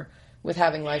extremer with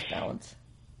having life balance?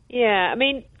 Yeah, I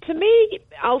mean, to me,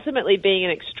 ultimately being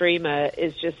an extremer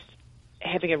is just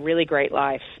having a really great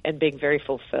life and being very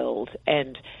fulfilled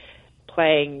and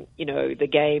playing, the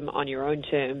game on your own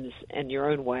terms and your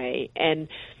own way. And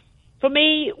for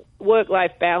me,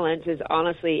 work-life balance is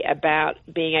honestly about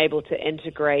being able to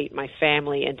integrate my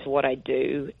family into what I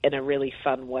do in a really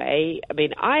fun way. I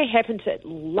mean, I happen to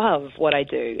love what I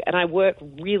do, and I work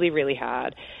really, really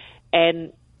hard.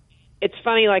 And it's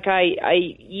funny, like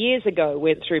I years ago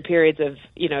went through periods of,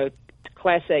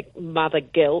 classic mother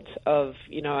guilt of,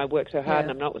 I work so hard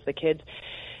and I'm not with the kids.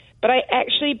 But I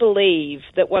actually believe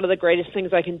that one of the greatest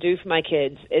things I can do for my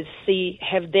kids is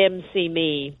have them see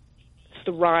me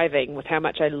thriving with how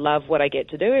much I love what I get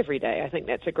to do every day. I think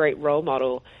that's a great role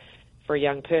model for a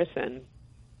young person.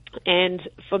 And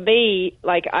for me,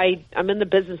 I'm in the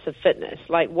business of fitness.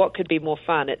 What could be more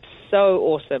fun? It's so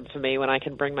awesome for me when I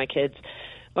can bring my kids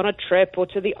on a trip or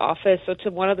to the office or to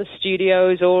one of the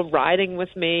studios or riding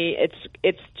with me.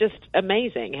 It's just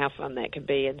amazing how fun that can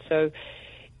be. And so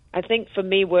I think for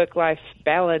me, work-life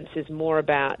balance is more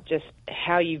about just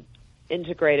how you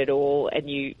integrate it all, and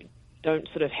you don't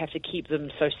sort of have to keep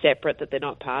them so separate that they're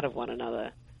not part of one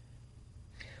another.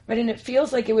 Right, and it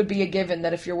feels like it would be a given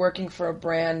that if you're working for a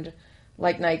brand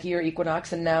like Nike or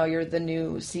Equinox, and now you're the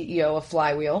new CEO of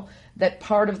Flywheel, that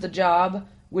part of the job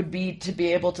would be to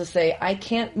be able to say, I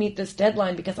can't meet this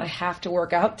deadline because I have to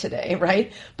work out today,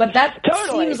 right? But that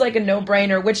seems like a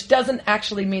no-brainer, which doesn't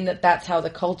actually mean that that's how the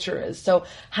culture is. So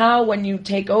how, when you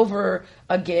take over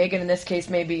a gig, and in this case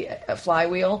maybe a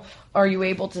Flywheel, are you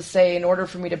able to say, in order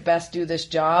for me to best do this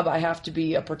job, I have to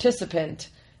be a participant.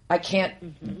 I can't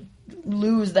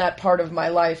lose that part of my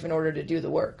life in order to do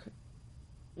the work.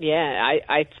 Yeah,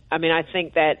 I mean, I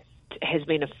think that has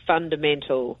been a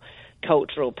fundamental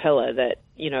cultural pillar that,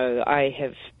 I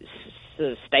have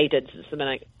sort of stated since the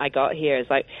minute I got here, is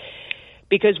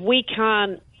because we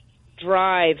can't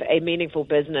drive a meaningful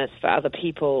business for other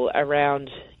people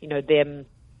around, them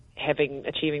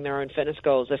achieving their own fitness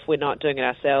goals if we're not doing it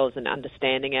ourselves and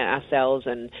understanding it ourselves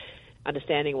and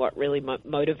understanding what really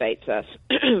motivates us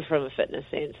from a fitness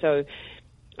sense. So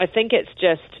I think it's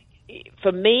just,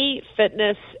 for me,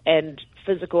 fitness and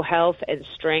physical health and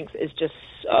strength is just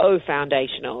so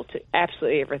foundational to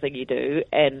absolutely everything you do.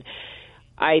 And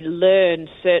I learned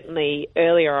certainly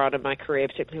earlier on in my career,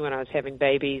 particularly when I was having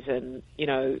babies and,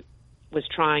 was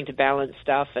trying to balance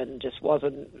stuff and just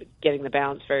wasn't getting the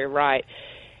balance very right.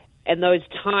 And those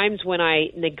times when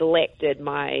I neglected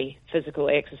my physical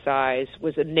exercise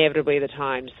was inevitably the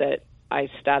times that I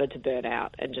started to burn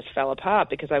out and just fell apart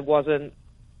because I wasn't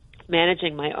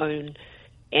managing my own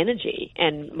energy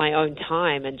and my own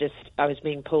time, and just I was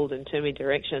being pulled in too many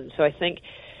directions. So I think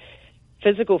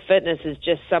physical fitness is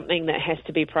just something that has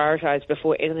to be prioritized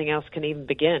before anything else can even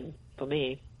begin for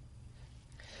me.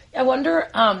 I wonder,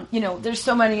 there's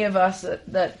so many of us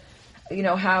that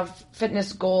have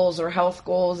fitness goals or health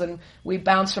goals, and we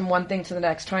bounce from one thing to the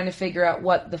next, trying to figure out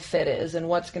what the fit is and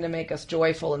what's going to make us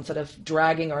joyful instead of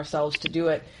dragging ourselves to do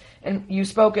it. And you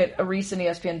spoke at a recent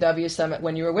ESPNW summit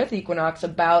when you were with Equinox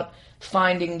about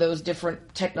finding those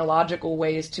different technological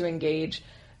ways to engage.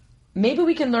 Maybe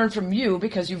we can learn from you,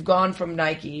 because you've gone from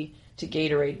Nike to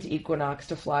Gatorade to Equinox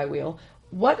to Flywheel.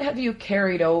 What have you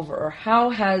carried over? Or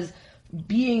how has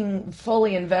being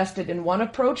fully invested in one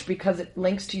approach, because it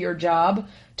links to your job,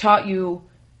 taught you,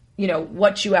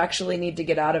 what you actually need to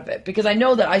get out of it? Because I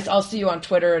know that I'll see you on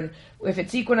Twitter, and if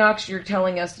it's Equinox, you're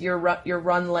telling us your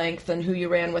run length and who you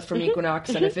ran with from Equinox,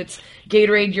 and if it's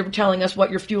Gatorade, you're telling us what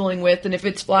you're fueling with, and if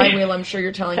it's Flywheel, I'm sure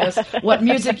you're telling us what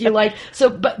music you like. So,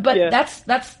 but yeah.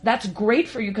 That's great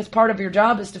for you, because part of your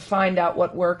job is to find out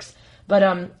what works.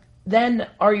 But then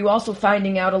are you also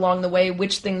finding out along the way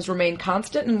which things remain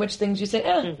constant and which things you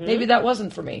say, maybe that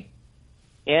wasn't for me?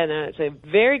 Yeah, no, it's a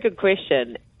very good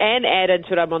question. And add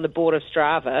into it, I'm on the board of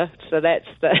Strava, so that's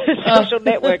the social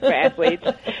network for athletes.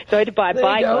 So I had to buy a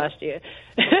bike last year.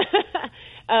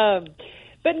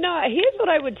 But no, here's what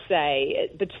I would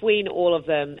say between all of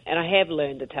them, and I have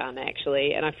learned a ton,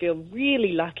 actually, and I feel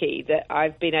really lucky that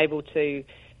I've been able to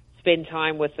spend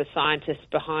time with the scientists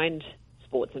behind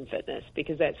sports and fitness,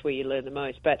 because that's where you learn the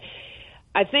most. But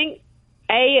I think,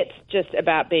 A, it's just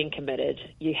about being committed.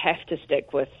 You have to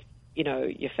stick with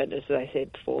your fitness, as I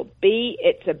said before. B,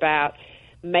 it's about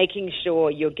making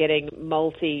sure you're getting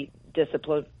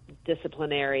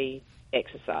multidisciplinary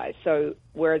exercise. So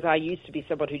whereas I used to be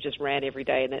someone who just ran every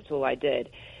day and that's all I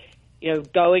did,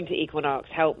 going to Equinox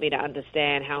helped me to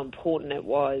understand how important it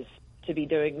was to be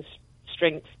doing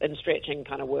strength and stretching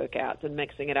kind of workouts and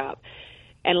mixing it up.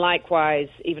 And likewise,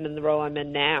 even in the role I'm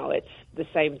in now, it's the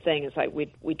same thing. It's like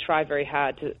we try very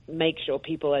hard to make sure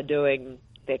people are doing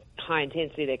their high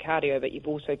intensity, their cardio, but you've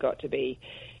also got to be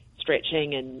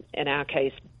stretching. And in our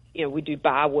case, we do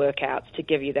bar workouts to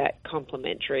give you that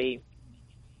complementary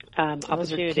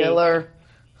opportunity. Killer.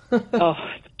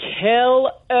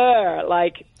 Killer,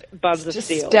 like buns of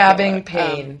steel. Stabbing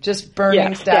pain, just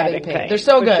burning, stabbing pain. They're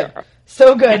so good. Sure.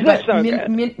 So good, but so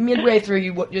good. Midway through,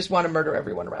 you just want to murder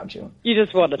everyone around you. You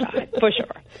just want to die, for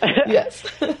sure. Yes.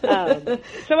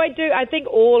 So I think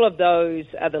all of those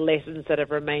are the lessons that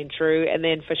have remained true. And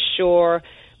then for sure,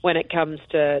 when it comes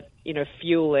to,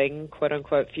 fueling, quote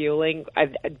unquote fueling,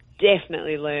 I've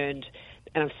definitely learned,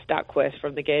 and I've stuck with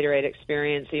from the Gatorade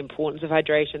experience, the importance of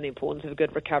hydration, the importance of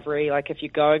good recovery. Like if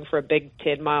you're going for a big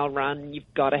 10-mile run,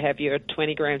 you've got to have your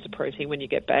 20 grams of protein when you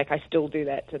get back. I still do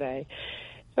that today.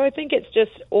 So I think it's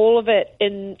just all of it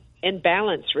in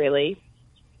balance, really.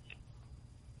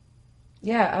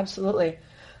 Yeah, absolutely.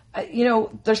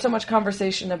 There's so much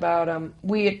conversation about,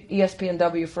 we at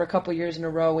ESPNW for a couple years in a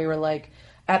row, we were like,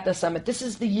 at the summit, this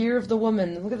is the year of the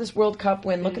woman. Look at this World Cup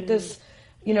win. Look at this,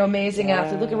 amazing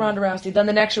athlete. Look at Ronda Rousey. Then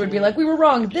the next year would be like, we were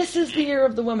wrong. This is the year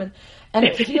of the woman. And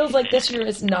it feels like this year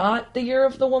is not the year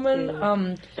of the woman,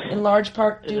 in large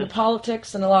part due to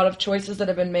politics and a lot of choices that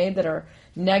have been made that are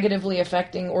negatively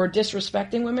affecting or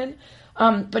disrespecting women.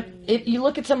 But if you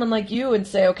look at someone like you and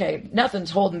say, okay,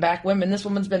 nothing's holding back women. This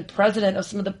woman's been president of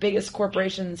some of the biggest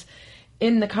corporations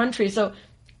in the country. So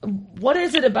what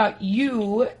is it about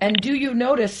you, and do you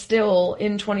notice still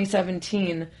in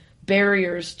 2017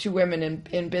 barriers to women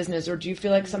in business, or do you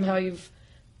feel like somehow you've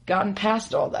gotten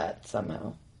past all that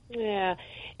somehow? Yeah.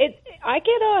 I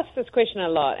get asked this question a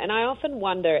lot, and I often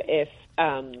wonder if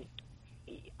I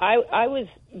was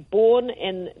born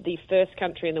in the first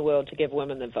country in the world to give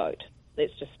women the vote.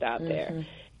 Let's just start there.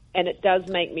 And it does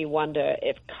make me wonder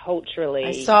if culturally...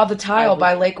 I saw the tile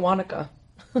by Lake Wanaka.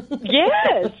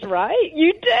 Yes, right?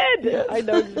 You did. Yes. I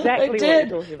know exactly what you're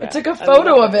talking about. I took a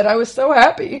photo of it. I was so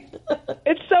happy.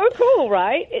 It's so cool,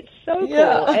 right? It's so cool.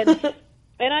 Yeah.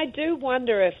 And I do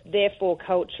wonder if, therefore,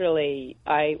 culturally,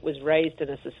 I was raised in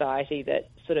a society that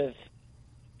sort of,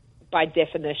 by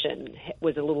definition,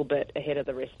 was a little bit ahead of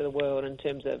the rest of the world in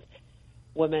terms of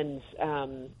women's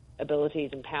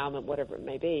abilities, empowerment, whatever it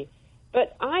may be.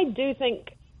 But I do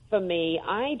think, for me,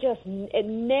 it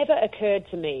never occurred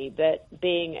to me that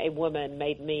being a woman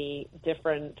made me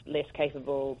different, less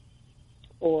capable,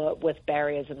 or with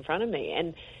barriers in front of me.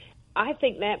 And I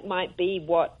think that might be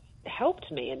what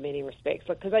helped me in many respects,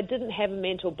 because I didn't have a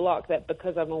mental block that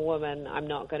because I'm a woman, I'm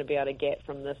not going to be able to get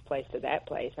from this place to that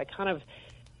place. I kind of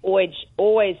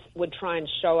always would try and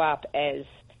show up as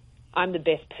I'm the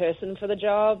best person for the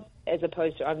job, as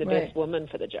opposed to I'm the best woman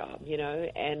for the job,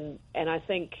 and I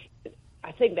think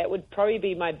that would probably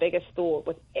be my biggest thought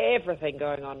with everything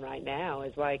going on right now,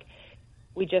 is like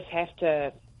we just have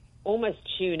to almost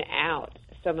tune out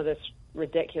some of this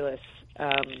ridiculous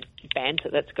banter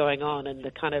that's going on and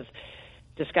the kind of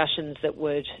discussions that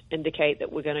would indicate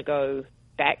that we're going to go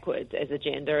backwards as a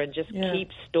gender, and just keep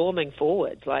storming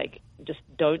forwards. Like, just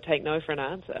don't take no for an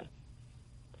answer.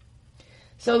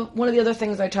 So one of the other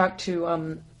things I talked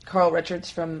to Carl Richards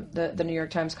from the New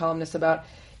York Times columnist about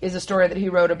is a story that he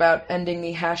wrote about ending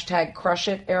the hashtag crush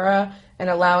it era and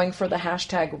allowing for the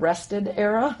hashtag rested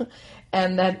era,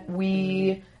 and that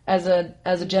we as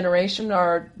a generation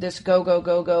are this go, go,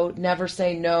 go, go, never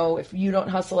say no. If you don't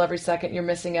hustle every second, you're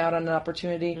missing out on an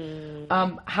opportunity.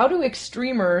 How do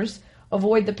extremers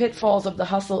avoid the pitfalls of the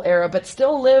hustle era but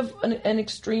still live an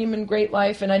extreme and great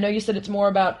life? And I know you said it's more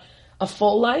about a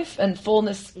full life, and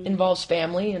fullness involves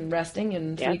family and resting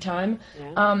and free time.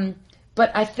 Yeah.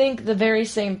 But I think the very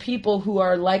same people who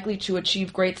are likely to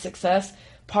achieve great success,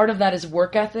 part of that is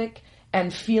work ethic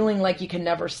and feeling like you can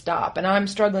never stop. And I'm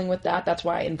struggling with that. That's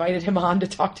why I invited him on to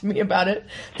talk to me about it,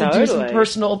 to do some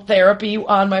personal therapy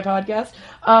on my podcast.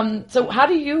 So how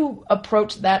do you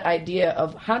approach that idea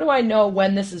of, how do I know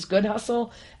when this is good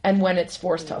hustle and when it's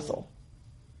forced hustle?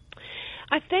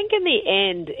 I think in the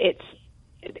end,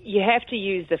 you have to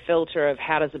use the filter of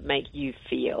how does it make you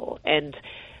feel. And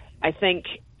I think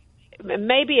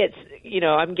maybe it's,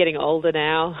 I'm getting older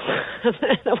now,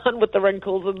 the one with the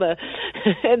wrinkles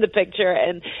in the picture.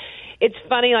 And it's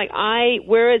funny, like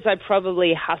whereas I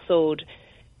probably hustled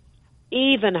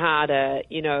even harder,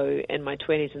 in my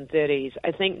 20s and 30s,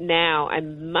 I think now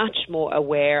I'm much more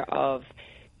aware of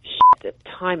that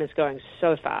time is going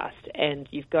so fast, and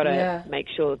you've got to make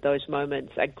sure that those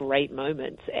moments are great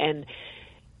moments. And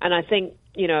I think,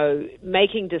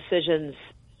 making decisions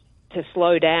to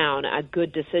slow down are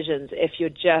good decisions if you're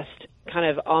just kind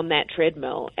of on that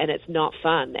treadmill and it's not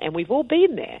fun. And we've all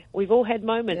been there. We've all had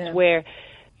moments where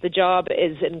the job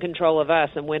is in control of us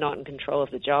and we're not in control of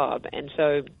the job. And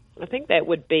so I think that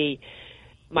would be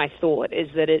my thought, is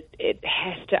that it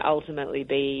has to ultimately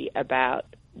be about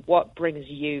what brings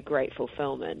you great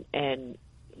fulfillment, and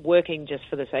working just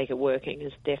for the sake of working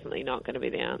is definitely not going to be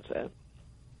the answer.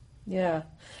 Yeah.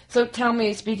 So tell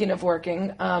me, speaking of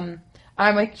working, I'm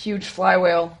a huge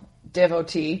flywheel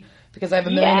devotee because I have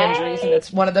a million injuries, and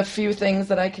it's one of the few things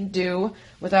that I can do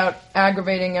without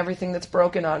aggravating everything that's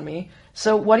broken on me.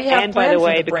 So what do you have planned for the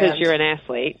brand? And by the way, because you're an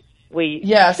athlete. We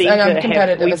yes, seem and I'm to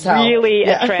competitive we as hell. really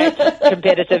attract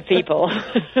competitive people.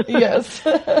 Yes.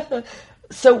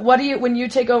 So what do you, when you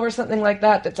take over something like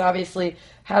that, that's obviously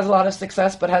has a lot of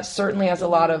success, but certainly has a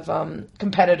lot of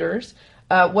competitors,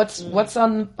 what's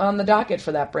on the docket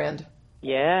for that brand?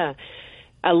 Yeah,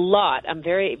 a lot. I'm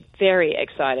very, very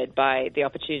excited by the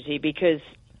opportunity because,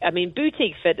 I mean,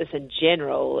 boutique fitness in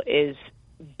general is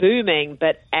booming,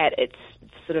 but at its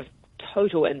sort of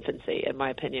total infancy, in my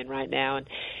opinion, right now. And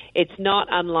it's not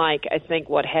unlike, I think,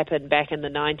 what happened back in the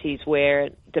 90s where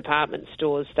department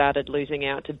stores started losing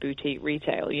out to boutique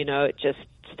retail. You know, it just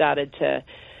started to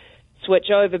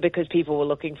switch over because people were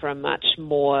looking for a much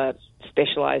more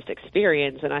specialized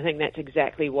experience. And I think that's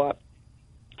exactly what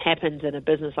happens in a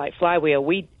business like Flywheel.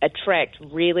 We attract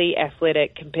really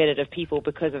athletic, competitive people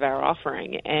because of our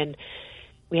offering. And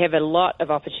we have a lot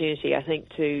of opportunity, I think,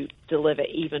 to deliver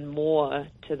even more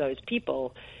to those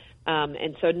people.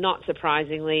 And so not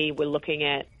surprisingly, we're looking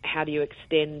at how do you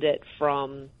extend it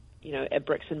from, you know, a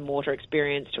bricks and mortar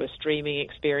experience to a streaming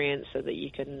experience so that you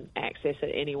can access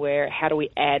it anywhere. How do we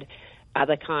add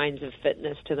other kinds of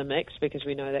fitness to the mix? Because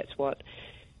we know that's what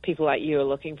people like you are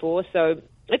looking for. So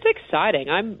it's exciting.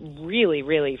 I'm really,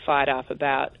 really fired up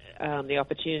about the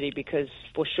opportunity because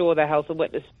for sure the health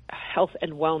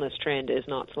and wellness trend is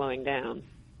not slowing down.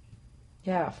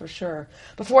 Yeah, for sure.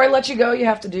 Before I let you go, you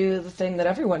have to do the thing that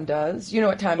everyone does. You know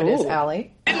what time it is,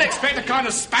 Allie. Didn't expect a kind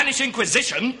of Spanish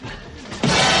Inquisition.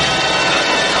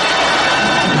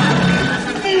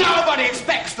 Nobody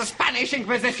expects the Spanish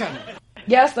Inquisition.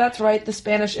 Yes, that's right, the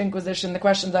Spanish Inquisition. The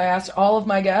questions I asked all of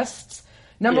my guests.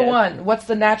 Number one, what's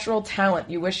the natural talent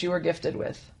you wish you were gifted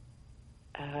with?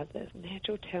 The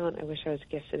natural talent I wish I was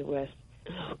gifted with.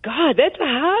 Oh, God, that's a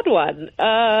hard one.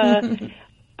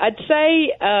 I'd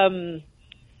say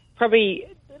probably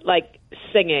like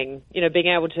singing, you know, being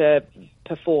able to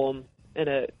perform in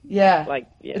a... Yeah. Like,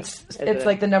 yeah, it's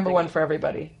like the number one for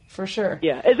everybody, for sure.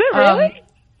 Yeah. Is it really?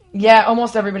 Yeah,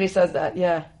 almost everybody says that,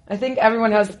 yeah. I think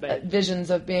everyone has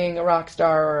visions of being a rock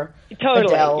star or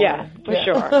Adele. Yeah, for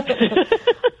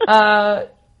sure.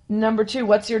 Number two,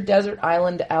 what's your desert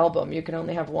island album? You can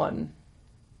only have one.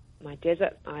 My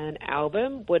desert island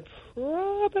album would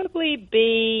probably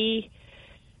be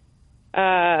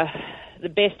the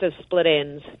best of Split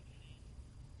Ends.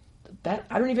 That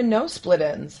I don't even know Split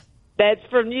Ends. That's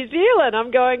from New Zealand.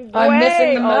 I'm going way I'm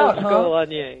missing them old out, school on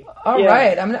you. All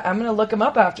right, I'm gonna look them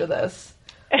up after this.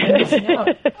 I'm missing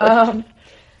out.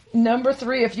 Number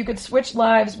three, if you could switch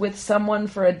lives with someone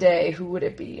for a day, who would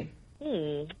it be?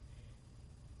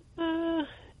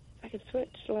 I could switch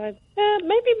lives.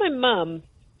 Maybe my mum,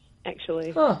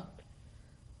 actually. Huh.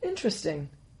 Interesting.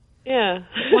 Yeah.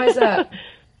 Why is that?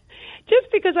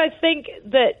 Just because I think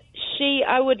that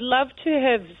I would love to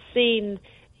have seen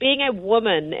being a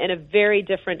woman in a very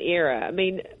different era. I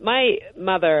mean, my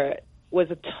mother was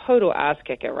a total ass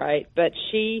kicker, right? But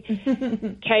she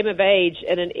came of age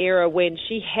in an era when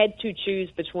she had to choose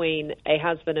between a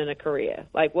husband and a career.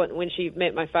 Like when she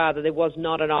met my father, there was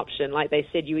not an option. Like they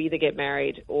said, you either get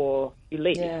married or you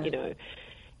leave, you know.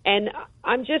 And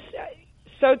I'm just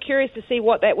so curious to see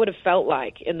what that would have felt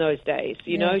like in those days,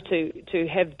 you know, to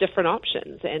have different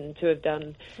options and to have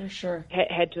done, for sure,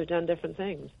 had to have done different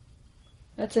things.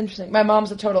 That's interesting. My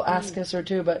mom's a total ass kisser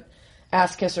too, but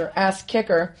ass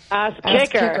kicker,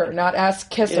 not ass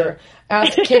kisser,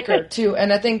 ass kicker too.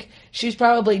 And I think she's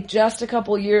probably just a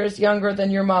couple years younger than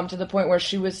your mom to the point where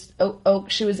she was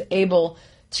able.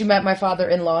 She met my father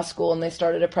in law school and they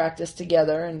started a practice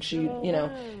together and she, you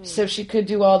know, so she could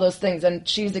do all those things. And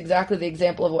she's exactly the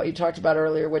example of what you talked about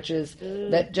earlier, which is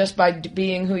that just by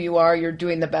being who you are, you're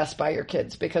doing the best by your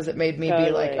kids, because it made me be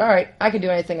like, all right, I can do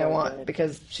anything I want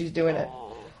because she's doing it.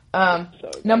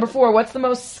 Number four, what's the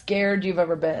most scared you've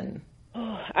ever been?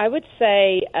 I would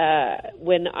say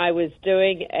when I was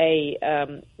doing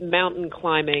a mountain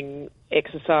climbing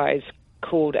exercise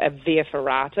called a Via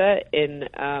Ferrata in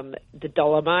the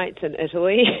Dolomites in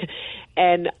Italy.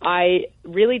 And I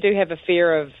really do have a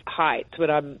fear of heights when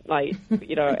I'm like,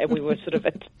 you know, and we were sort of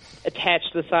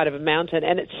attached to the side of a mountain.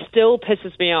 And it still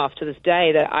pisses me off to this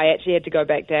day that I actually had to go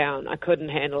back down. I couldn't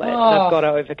handle it. And I've got to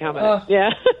overcome it. Yeah.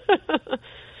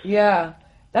 Yeah.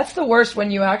 That's the worst,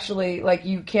 when you actually, like,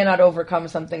 you cannot overcome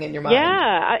something in your mind.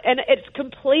 Yeah, and it's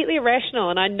completely irrational,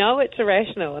 and I know it's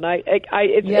irrational, and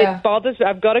it bothers me.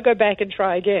 I've got to go back and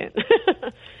try again.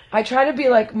 I try to be,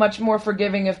 like, much more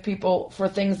forgiving of people for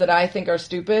things that I think are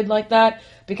stupid like that,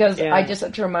 because I just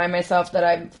have to remind myself that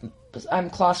I'm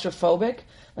claustrophobic.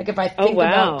 Like, if I think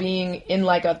about being in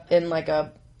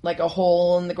a like a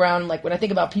hole in the ground. Like when I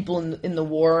think about people in the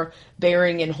war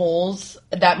burying in holes,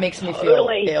 that makes me feel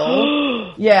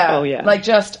ill. Yeah. Oh, yeah. Like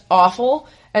just awful.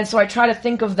 And so I try to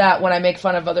think of that when I make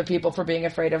fun of other people for being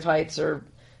afraid of heights or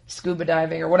scuba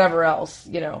diving or whatever else.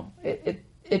 You know,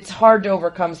 it's hard to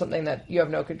overcome something that you have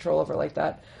no control over like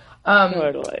that.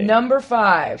 Totally. Number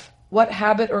 5, what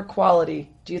habit or quality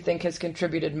do you think has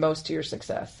contributed most to your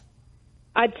success?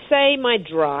 I'd say my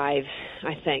drive,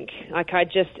 I think. Like, I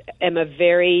just am a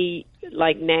very,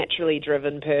 like, naturally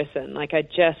driven person. Like, I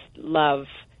just love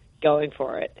going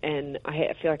for it. And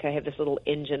I feel like I have this little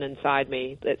engine inside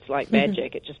me that's like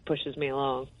magic. It just pushes me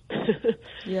along.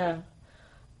 Yeah.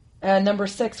 And number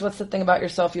 6, what's the thing about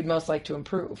yourself you'd most like to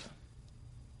improve?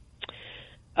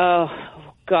 Oh,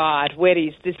 God,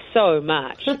 Weddies, there's so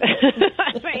much.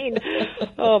 I mean,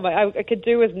 I could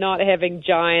do with not having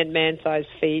giant man-sized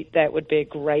feet. That would be a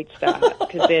great start.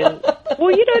 Because then,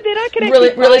 well, you know, then I could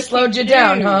actually really slowed you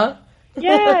down, huh?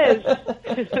 Yes.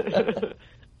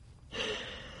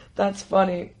 That's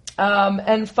funny.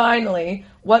 And finally,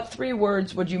 what 3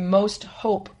 words would you most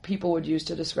hope people would use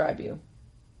to describe you?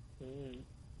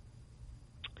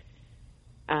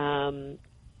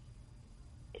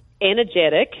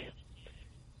 Energetic,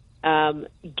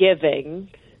 giving,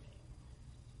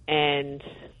 and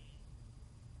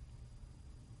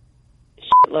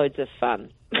shitloads of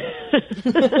fun.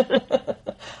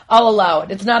 I'll allow it.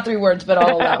 It's not 3 words, but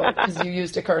I'll allow it because you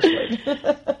used a curse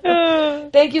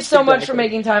word. Thank you so much for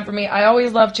making time for me. I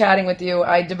always love chatting with you.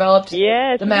 I developed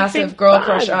the massive girl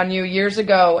crush on you years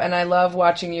ago, and I love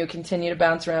watching you continue to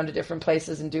bounce around to different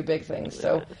places and do big things.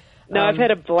 So, no, I've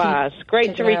had a blast.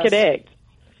 Great to reconnect.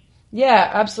 Yeah,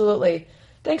 absolutely.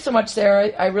 Thanks so much, Sarah.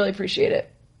 I really appreciate it.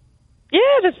 Yeah,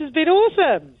 this has been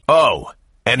awesome. Oh,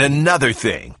 and another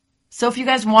thing. So if you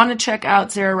guys want to check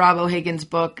out Sarah Robb O'Hagan's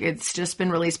book, it's just been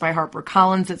released by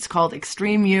HarperCollins. It's called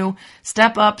Extreme You,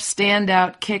 Step Up, Stand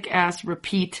Out, Kick Ass,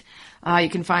 Repeat. You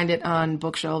can find it on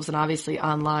bookshelves and obviously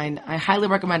online. I highly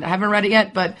recommend it. I haven't read it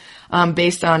yet, but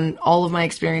based on all of my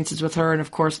experiences with her and, of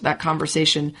course, that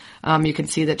conversation, you can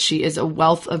see that she is a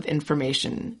wealth of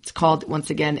information. It's called,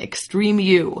 once again, Extreme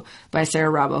You by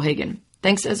Sarah Robb O'Hagan.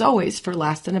 Thanks, as always, for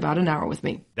lasting about an hour with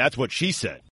me. That's what she said.